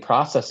collecting and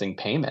processing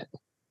payment.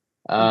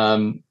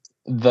 Mm.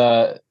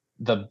 The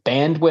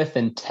bandwidth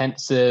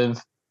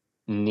intensive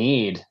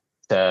need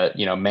to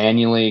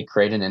manually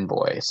create an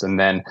invoice and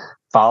then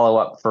follow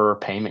up for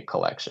payment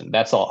collection,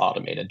 that's all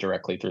automated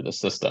directly through the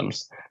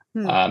systems.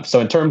 Hmm. So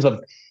in terms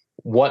of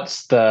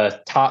what's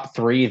the top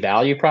 3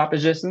 value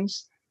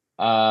propositions,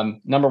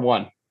 number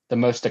 1, the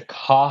most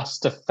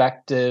cost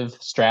effective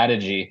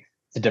strategy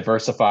to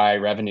diversify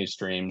revenue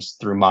streams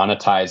through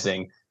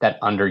monetizing that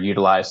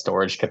underutilized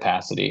storage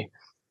capacity.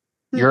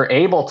 Hmm. You're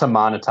able to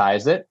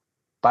monetize it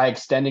by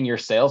extending your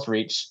sales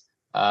reach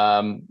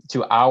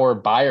to our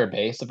buyer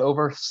base of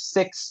over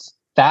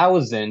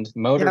 6,000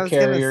 Yeah, motor I was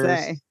gonna carriers,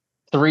 say.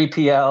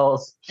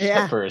 3PLs,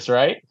 Yeah. shippers,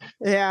 right?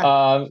 Yeah.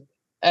 Um,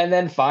 and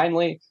then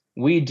finally,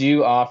 we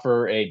do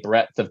offer a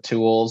breadth of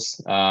tools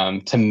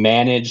to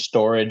manage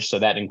storage. So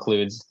that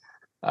includes,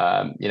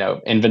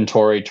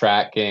 inventory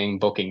tracking,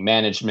 booking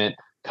management,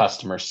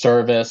 customer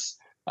service,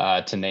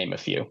 to name a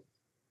few.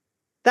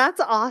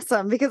 That's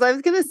awesome because I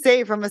was going to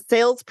say from a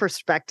sales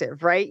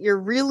perspective, right? You're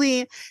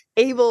really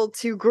able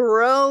to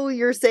grow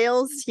your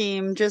sales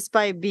team just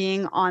by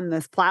being on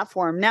this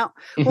platform. Now,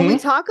 when we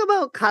Hmm. talk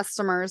about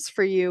customers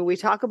for you, we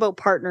talk about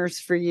partners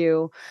for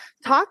you.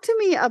 Talk to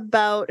me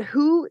about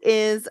who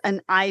is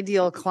an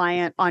ideal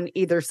client on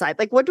either side.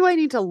 Like, what do I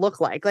need to look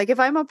like? Like,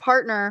 if I'm a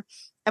partner,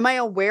 am I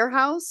a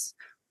warehouse?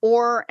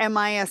 Or am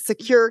I a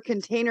secure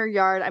container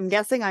yard? I'm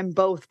guessing I'm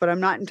both, but I'm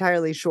not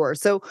entirely sure.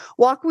 So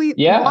walk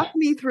Yeah.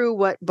 me through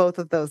what both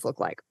of those look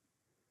like.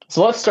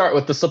 So let's start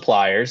with the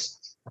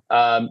suppliers.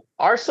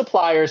 Our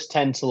suppliers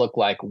tend to look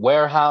like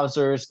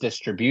warehousers,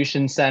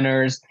 distribution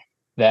centers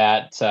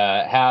that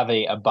have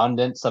a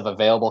abundance of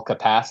available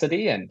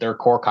capacity, and their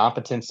core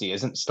competency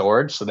isn't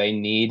storage, so they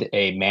need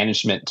a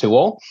management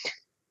tool.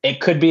 It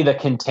could be the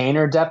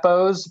container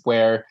depots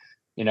where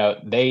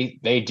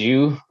they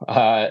do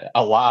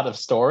a lot of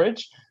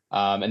storage,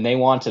 and they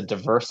want to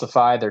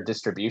diversify their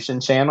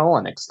distribution channel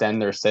and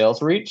extend their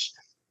sales reach.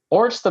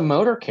 Or it's the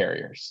motor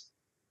carriers.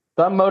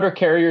 Some motor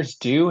carriers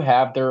do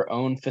have their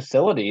own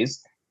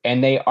facilities,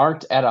 and they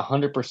aren't at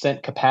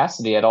 100%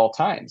 capacity at all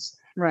times.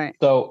 Right.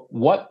 So,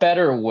 what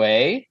better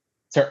way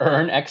to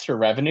earn extra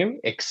revenue,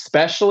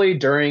 especially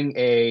during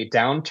a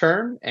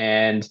downturn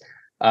and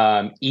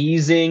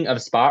easing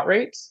of spot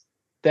rates,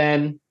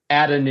 than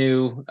add a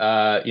new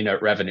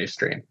revenue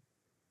stream?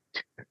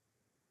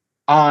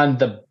 On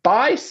the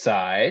buy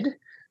side,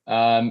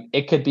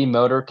 it could be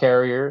motor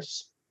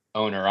carriers,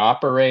 owner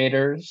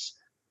operators,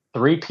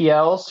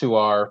 3PLs who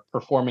are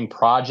performing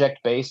project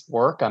based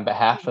work on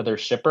behalf of their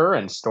shipper,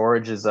 and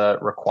storage is a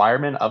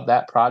requirement of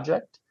that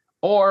project,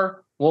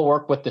 or we'll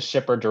work with the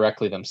shipper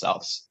directly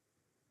themselves.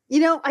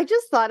 I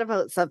just thought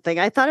about something.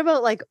 I thought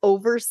about like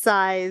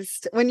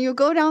oversized when you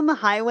go down the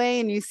highway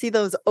and you see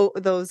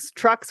those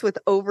trucks with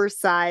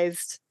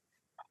oversized,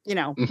 you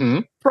know, Hmm.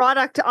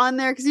 product on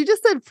there because you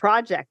just said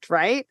project,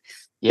 right?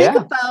 Think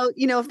Yeah. about,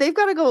 if they've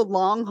got to go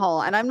long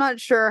haul, and I'm not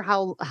sure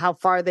how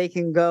far they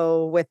can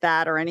go with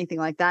that or anything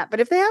like that.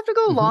 But if they have to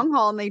go Hmm. long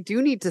haul and they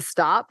do need to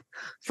stop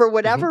for Hmm.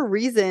 whatever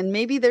reason,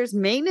 maybe there's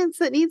maintenance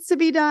that needs to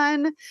be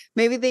done.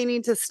 Maybe they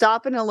need to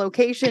stop in a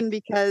location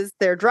because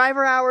their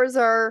driver hours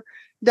are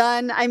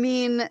done. I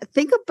mean,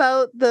 think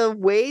about the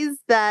ways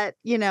that,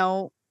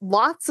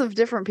 lots of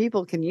different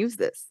people can use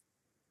this.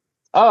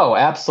 Oh,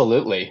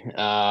 absolutely.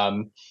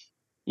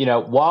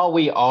 While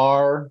we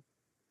are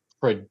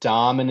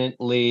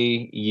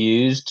predominantly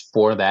used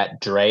for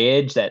that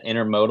drayage, that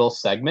intermodal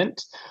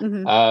segment,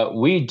 Hmm.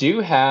 we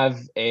do have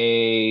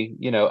a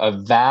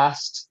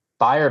vast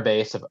buyer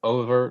base of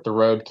over the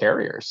road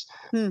carriers.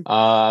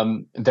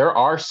 Hmm. There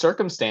are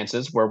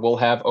circumstances where we'll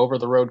have over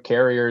the road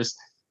carriers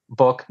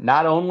book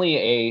not only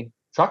a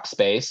truck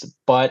space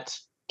but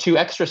two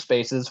extra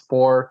spaces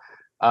for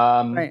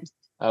um, Right.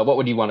 what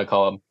would you want to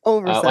call them?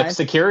 Like Oversized.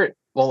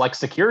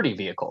 security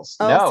vehicles.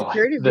 Oh, No,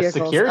 security the vehicles.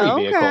 security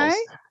Okay. vehicles,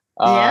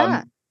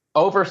 Yeah. um,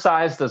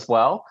 oversized as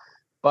well.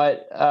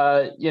 But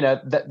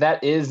that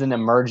is an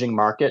emerging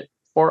market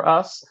for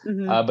us.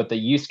 Hmm. But the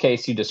use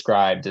case you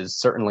described is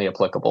certainly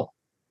applicable.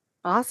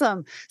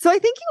 Awesome. So I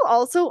think you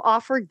also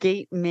offer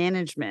gate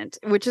management,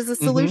 which is a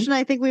Hmm. solution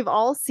I think we've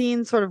all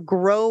seen sort of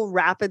grow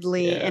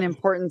rapidly Yeah. in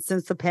importance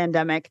since the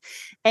pandemic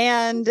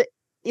and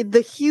the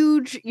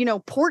huge,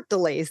 port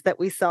delays that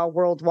we saw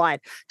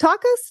worldwide.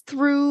 Talk us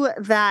through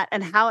that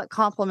and how it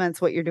complements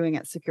what you're doing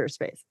at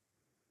SecurSpace.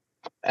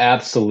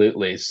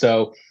 Absolutely.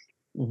 So,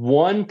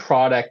 one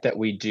product that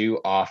we do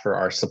offer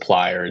our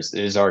suppliers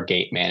is our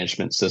gate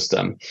management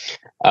system.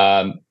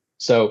 Um,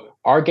 so,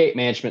 our gate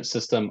management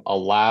system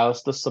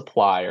allows the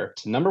supplier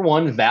to, number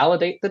one,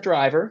 validate the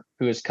driver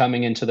who is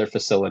coming into their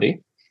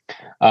facility,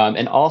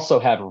 and also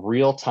have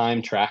real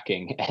time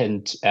tracking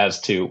and as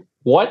to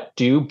what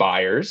do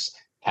buyers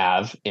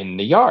have in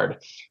the yard.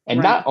 And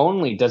Right. not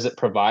only does it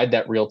provide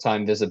that real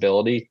time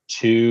visibility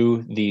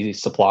to the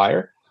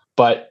supplier,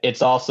 but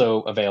it's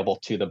also available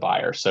to the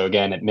buyer. So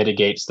again, it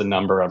mitigates the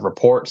number of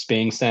reports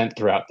being sent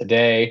throughout the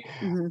day,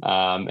 Hmm.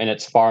 and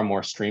it's far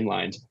more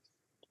streamlined.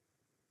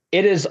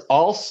 It is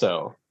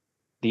also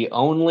the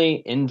only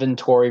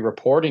inventory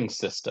reporting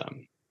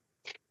system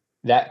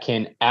that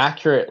can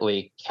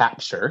accurately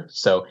capture.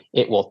 So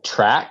it will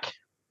track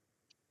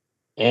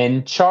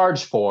and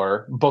charge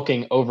for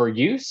booking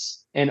overuse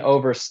and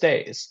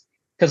overstays.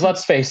 Because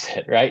let's face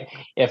it, right?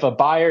 If a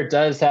buyer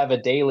does have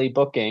a daily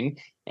booking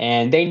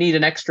and they need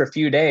an extra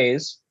few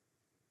days,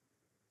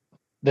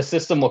 the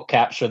system will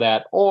capture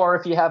that. Or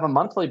if you have a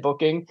monthly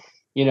booking,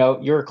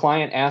 your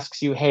client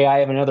asks you, hey, I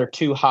have another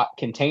two hot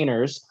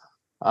containers.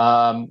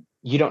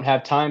 You don't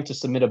have time to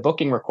submit a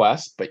booking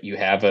request, but you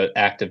have an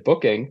active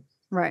booking.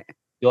 Right.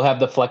 You'll have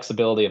the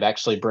flexibility of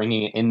actually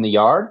bringing it in the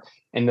yard,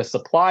 and the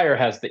supplier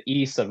has the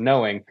ease of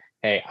knowing,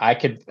 hey, I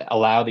could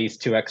allow these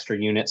two extra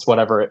units,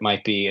 whatever it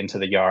might be, into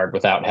the yard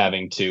without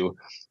having to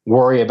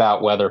worry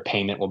about whether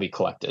payment will be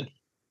collected.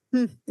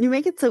 You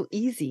make it so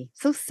easy,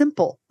 so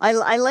simple.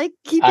 I like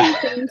keeping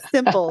things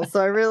simple, so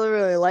I really,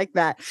 really like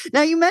that.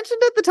 Now, you mentioned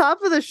at the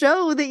top of the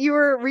show that you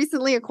were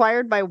recently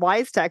acquired by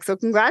WiseTech, so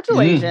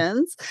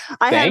congratulations.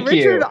 I had Thank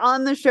Richard you.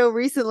 on the show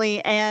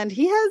recently, and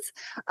he has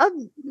a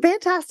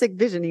fantastic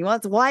vision. He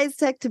wants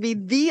WiseTech to be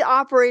the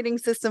operating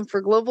system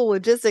for global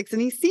logistics,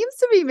 and he seems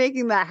to be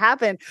making that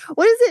happen.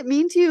 What does it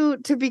mean to you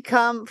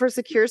for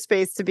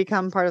SecurSpace to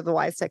become part of the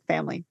WiseTech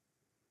family?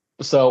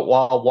 So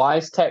while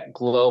WiseTech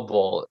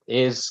Global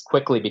is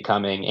quickly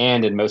becoming,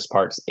 and in most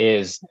parts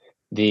is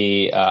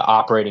the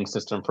operating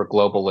system for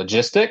global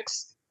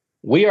logistics,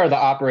 we are the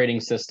operating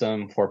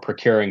system for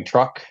procuring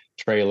truck,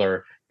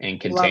 trailer, and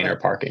Love container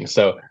it. parking.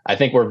 So I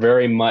think we're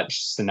very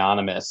much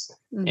synonymous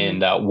Mhm.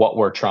 in what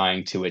we're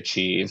trying to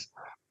achieve.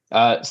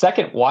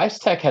 Second,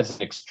 WiseTech has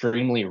an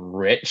extremely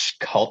rich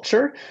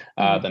culture,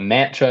 Mhm. the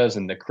mantras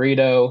and the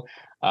credo,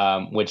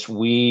 which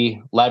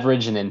we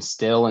leverage and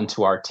instill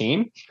into our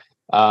team.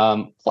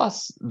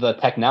 Plus, the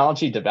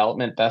technology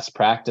development best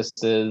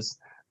practices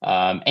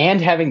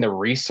and having the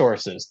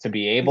resources to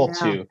be able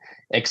Yeah. to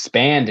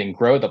expand and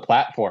grow the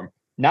platform,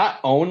 not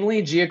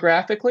only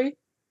geographically,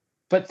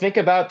 but think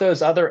about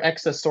those other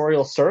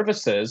accessorial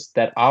services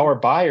that our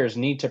buyers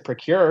need to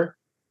procure.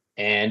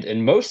 And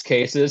in most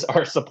cases,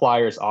 our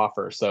suppliers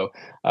offer. So,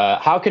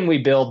 how can we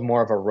build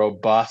more of a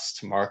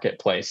robust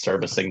marketplace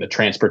servicing the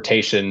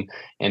transportation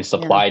and Yeah.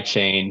 supply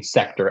chain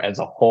sector as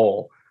a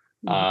whole?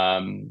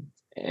 Mhm.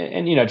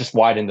 And just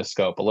widen the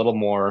scope a little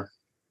more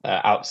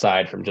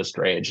outside from just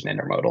drayage and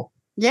intermodal.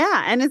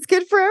 Yeah, and it's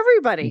good for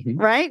everybody, Mhm.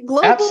 right?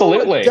 Global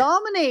Absolutely.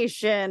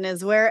 domination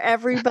is where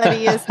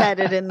everybody is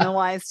headed in the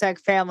WiseTech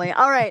family.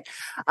 All right.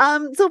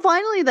 So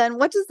finally then,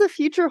 what does the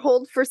future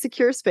hold for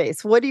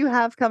SecurSpace? What do you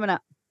have coming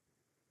up?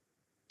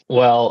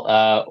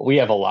 Well, we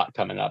have a lot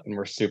coming up, and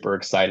we're super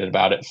excited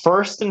about it.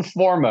 First and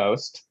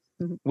foremost,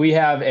 Mhm. we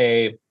have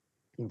a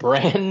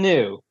brand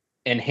new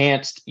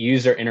enhanced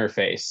user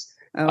interface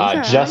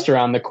Okay. just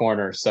around the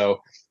corner. So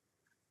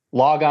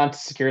log on to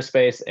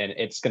SecurSpace, and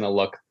it's going to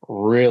look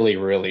really,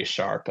 really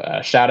sharp.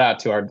 Shout out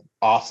to our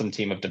awesome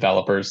team of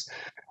developers.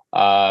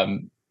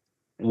 Um,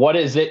 what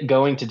is it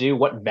going to do?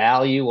 What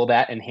value will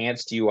that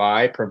enhanced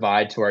UI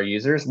provide to our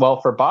users?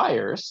 Well, for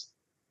buyers,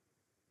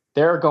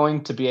 they're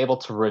going to be able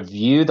to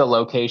review the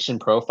location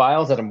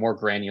profiles at a more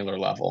granular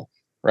level,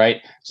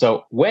 right?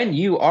 So when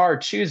you are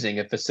choosing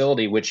a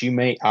facility which you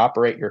may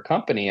operate your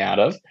company out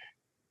of,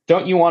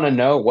 don't you want to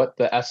know what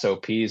the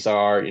SOPs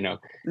are? Mhm.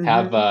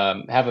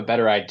 Have a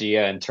better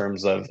idea in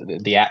terms of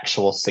the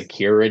actual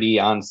security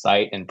on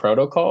site and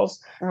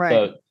protocols. Right.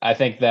 So I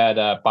think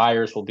that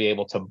buyers will be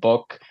able to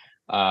book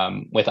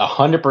with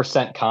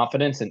 100%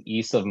 confidence and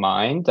ease of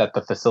mind that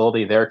the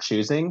facility they're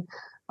choosing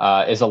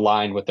is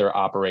aligned with their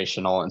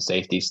operational and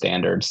safety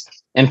standards.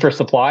 And for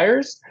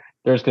suppliers,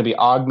 there's going to be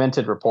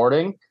augmented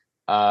reporting,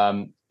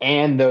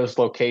 and those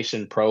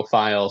location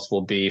profiles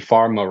will be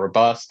far more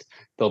robust.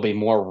 There'll be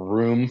more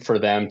room for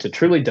them to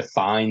truly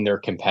define their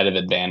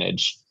competitive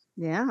advantage.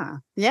 Yeah.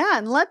 Yeah.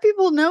 And let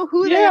people know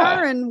who they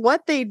are Yeah. and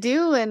what they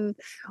do and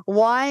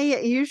why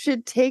you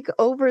should take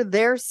over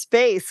their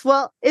space.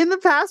 Well, in the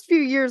past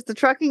few years, the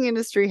trucking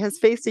industry has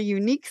faced a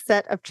unique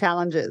set of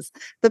challenges.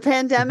 The Mhm.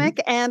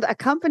 pandemic and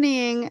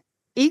accompanying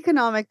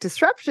economic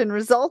disruption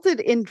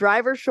resulted in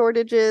driver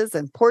shortages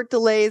and port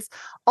delays,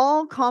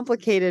 all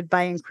complicated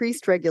by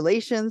increased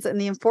regulations and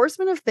the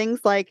enforcement of things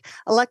like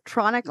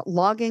electronic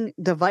logging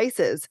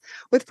devices.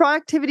 With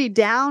productivity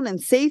down and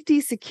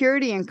safety,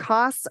 security, and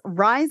costs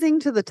rising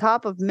to the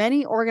top of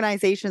many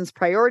organizations'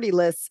 priority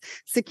lists,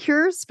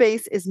 Secure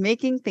Space is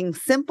making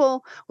things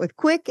simple with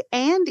quick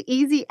and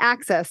easy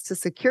access to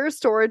secure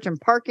storage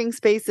and parking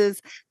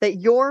spaces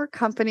that your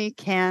company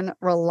can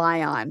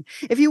rely on.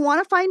 If you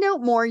want to find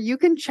out more, you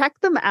can check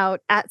them out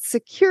at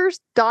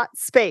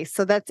secure.space.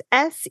 So that's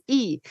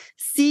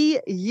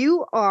SECUR.space.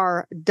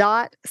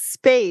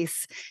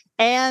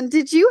 And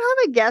did you have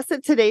a guess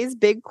at today's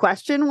big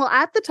question? Well,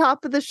 at the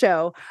top of the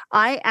show,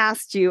 I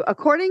asked you,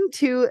 according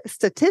to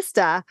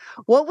Statista,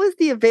 what was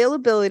the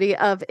availability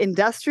of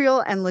industrial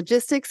and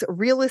logistics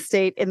real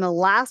estate in the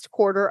last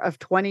quarter of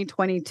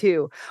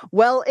 2022?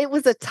 Well, it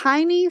was a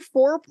tiny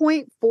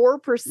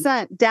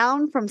 4.4%,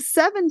 down from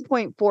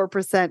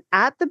 7.4%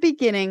 at the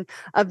beginning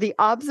of the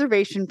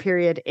observation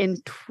period in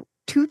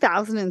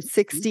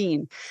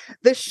 2016.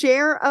 The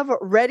share of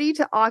ready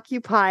to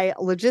occupy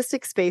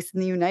logistics space in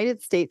the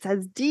United States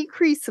has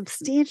decreased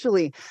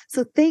substantially.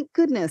 So thank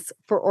goodness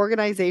for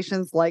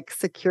organizations like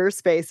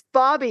SecurSpace.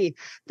 Bobby,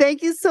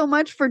 thank you so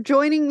much for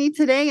joining me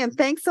today. And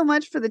thanks so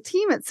much for the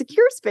team at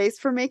SecurSpace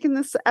for making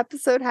this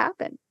episode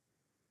happen.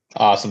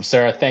 Awesome,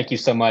 Sarah. Thank you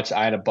so much.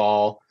 I had a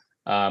ball.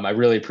 I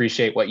really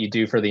appreciate what you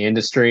do for the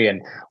industry,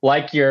 and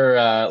like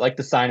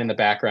the sign in the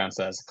background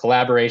says,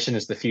 collaboration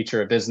is the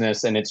future of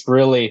business, and it's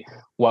really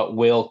what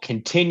will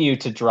continue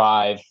to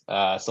drive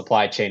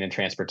supply chain and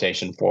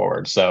transportation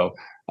forward. So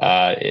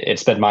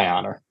it's been my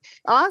honor.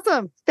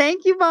 Awesome.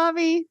 Thank you,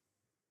 Bobby.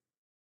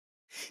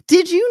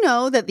 Did you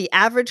know that the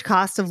average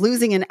cost of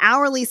losing an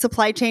hourly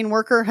supply chain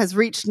worker has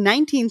reached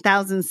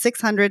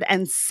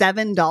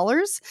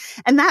 $19,607?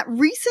 And that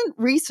recent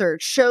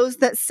research shows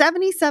that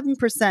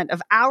 77%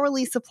 of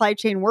hourly supply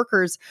chain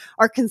workers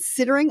are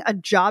considering a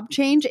job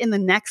change in the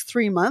next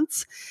 3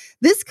 months.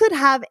 This could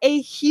have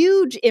a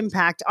huge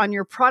impact on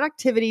your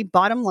productivity,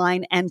 bottom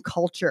line, and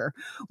culture.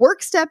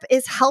 WorkStep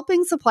is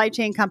helping supply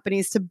chain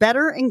companies to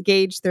better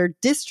engage their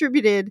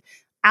distributed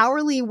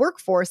hourly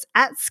workforce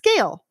at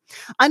scale.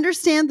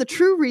 Understand the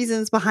true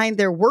reasons behind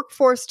their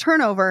workforce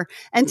turnover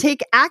and take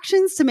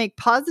actions to make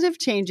positive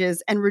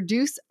changes and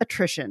reduce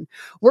attrition.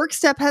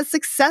 WorkStep has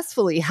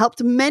successfully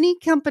helped many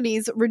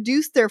companies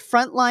reduce their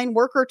frontline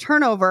worker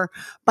turnover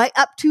by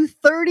up to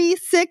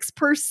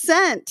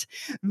 36%.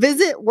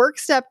 Visit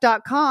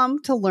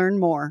workstep.com to learn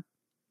more.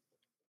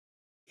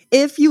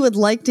 If you would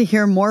like to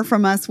hear more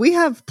from us, we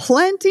have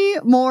plenty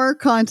more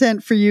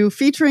content for you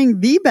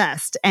featuring the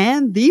best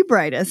and the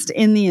brightest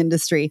in the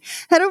industry.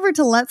 Head over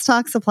to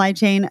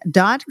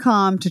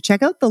letstalksupplychain.com to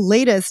check out the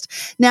latest.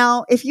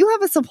 Now, if you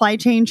have a supply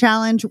chain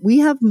challenge, we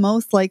have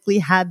most likely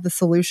had the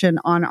solution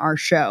on our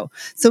show.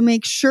 So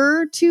make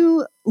sure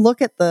to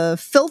look at the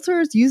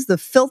filters, use the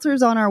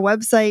filters on our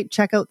website,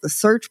 check out the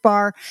search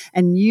bar,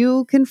 and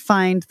you can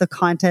find the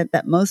content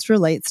that most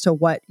relates to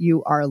what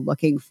you are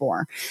looking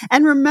for.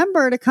 And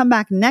remember to come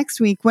back next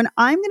week when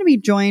I'm going to be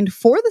joined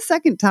for the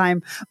second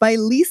time by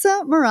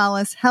Lisa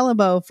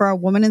Morales-Hellebo for our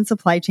Woman in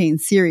Supply Chain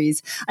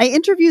series. I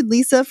interviewed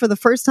Lisa for the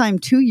first time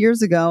 2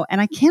 years ago,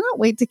 and I cannot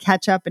wait to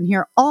catch up and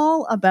hear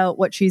all about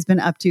what she's been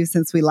up to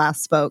since we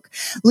last spoke.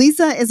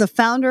 Lisa is a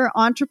founder,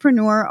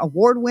 entrepreneur,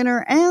 award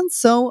winner, and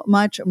so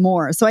much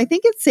more. So I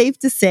think it's safe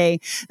to say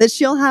that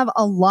she'll have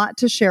a lot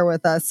to share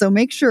with us. So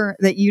make sure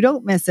that you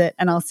don't miss it,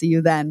 and I'll see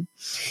you then.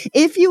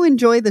 If you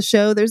enjoy the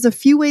show, there's a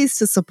few ways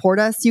to support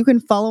us. You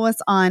can follow us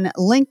on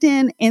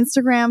LinkedIn,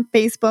 Instagram,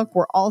 Facebook.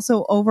 We're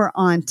also over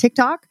on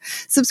TikTok.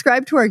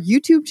 Subscribe to our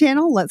YouTube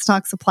channel, Let's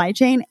Talk Supply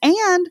Chain,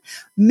 and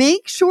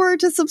make sure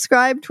to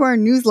subscribe to our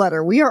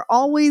newsletter. We are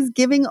always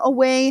giving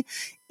away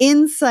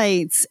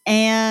insights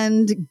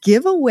and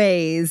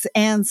giveaways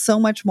and so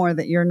much more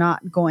that you're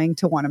not going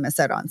to want to miss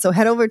out on. So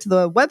head over to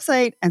the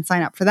website and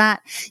sign up for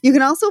that. You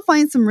can also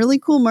find some really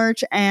cool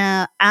merch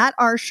at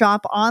our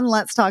shop on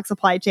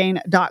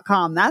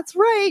letstalksupplychain.com. That's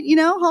right. You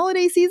know,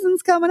 holiday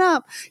season's coming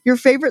up. Your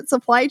favorite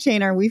supply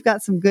chainer, we've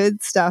got some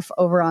good stuff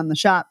over on the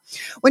shop.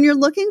 When you're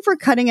looking for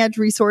cutting edge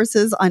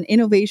resources on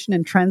innovation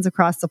and trends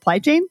across supply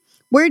chain,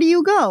 where do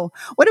you go?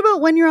 What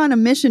about when you're on a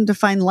mission to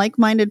find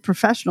like-minded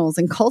professionals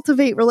and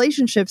cultivate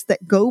relationships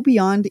that go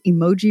beyond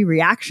emoji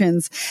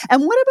reactions?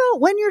 And what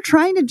about when you're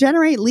trying to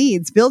generate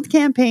leads, build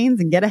campaigns,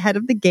 and get ahead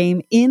of the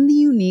game in the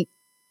unique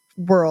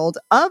world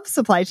of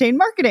supply chain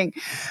marketing?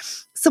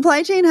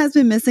 Supply chain has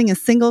been missing a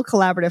single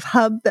collaborative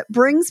hub that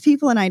brings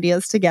people and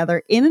ideas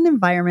together in an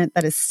environment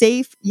that is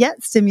safe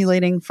yet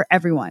stimulating for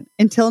everyone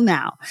until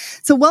now.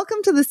 So welcome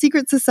to the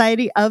secret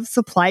society of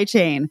supply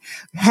chain.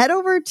 Head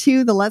over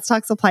to the Let's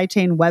Talk Supply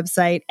Chain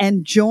website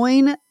and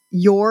join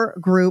your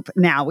group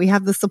now. We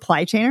have the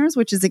Supply Chainers,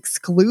 which is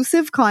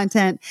exclusive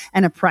content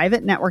and a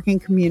private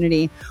networking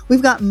community.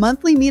 We've got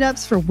monthly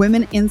meetups for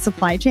women in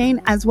supply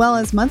chain, as well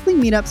as monthly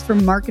meetups for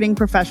marketing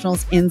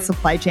professionals in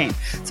supply chain.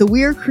 So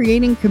we are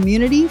creating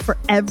community for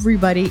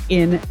everybody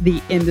in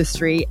the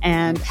industry.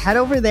 And head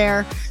over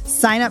there,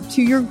 sign up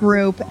to your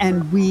group,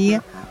 and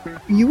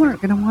you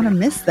aren't going to want to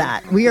miss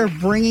that. We are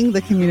bringing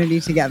the community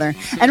together.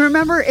 And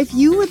remember, if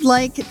you would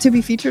like to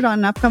be featured on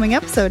an upcoming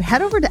episode,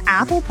 head over to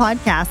Apple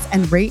Podcasts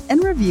and rate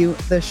and review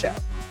the show.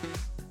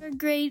 Have a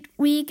great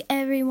week,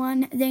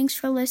 everyone. Thanks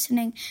for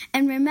listening.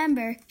 And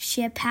remember,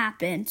 ship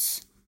happens.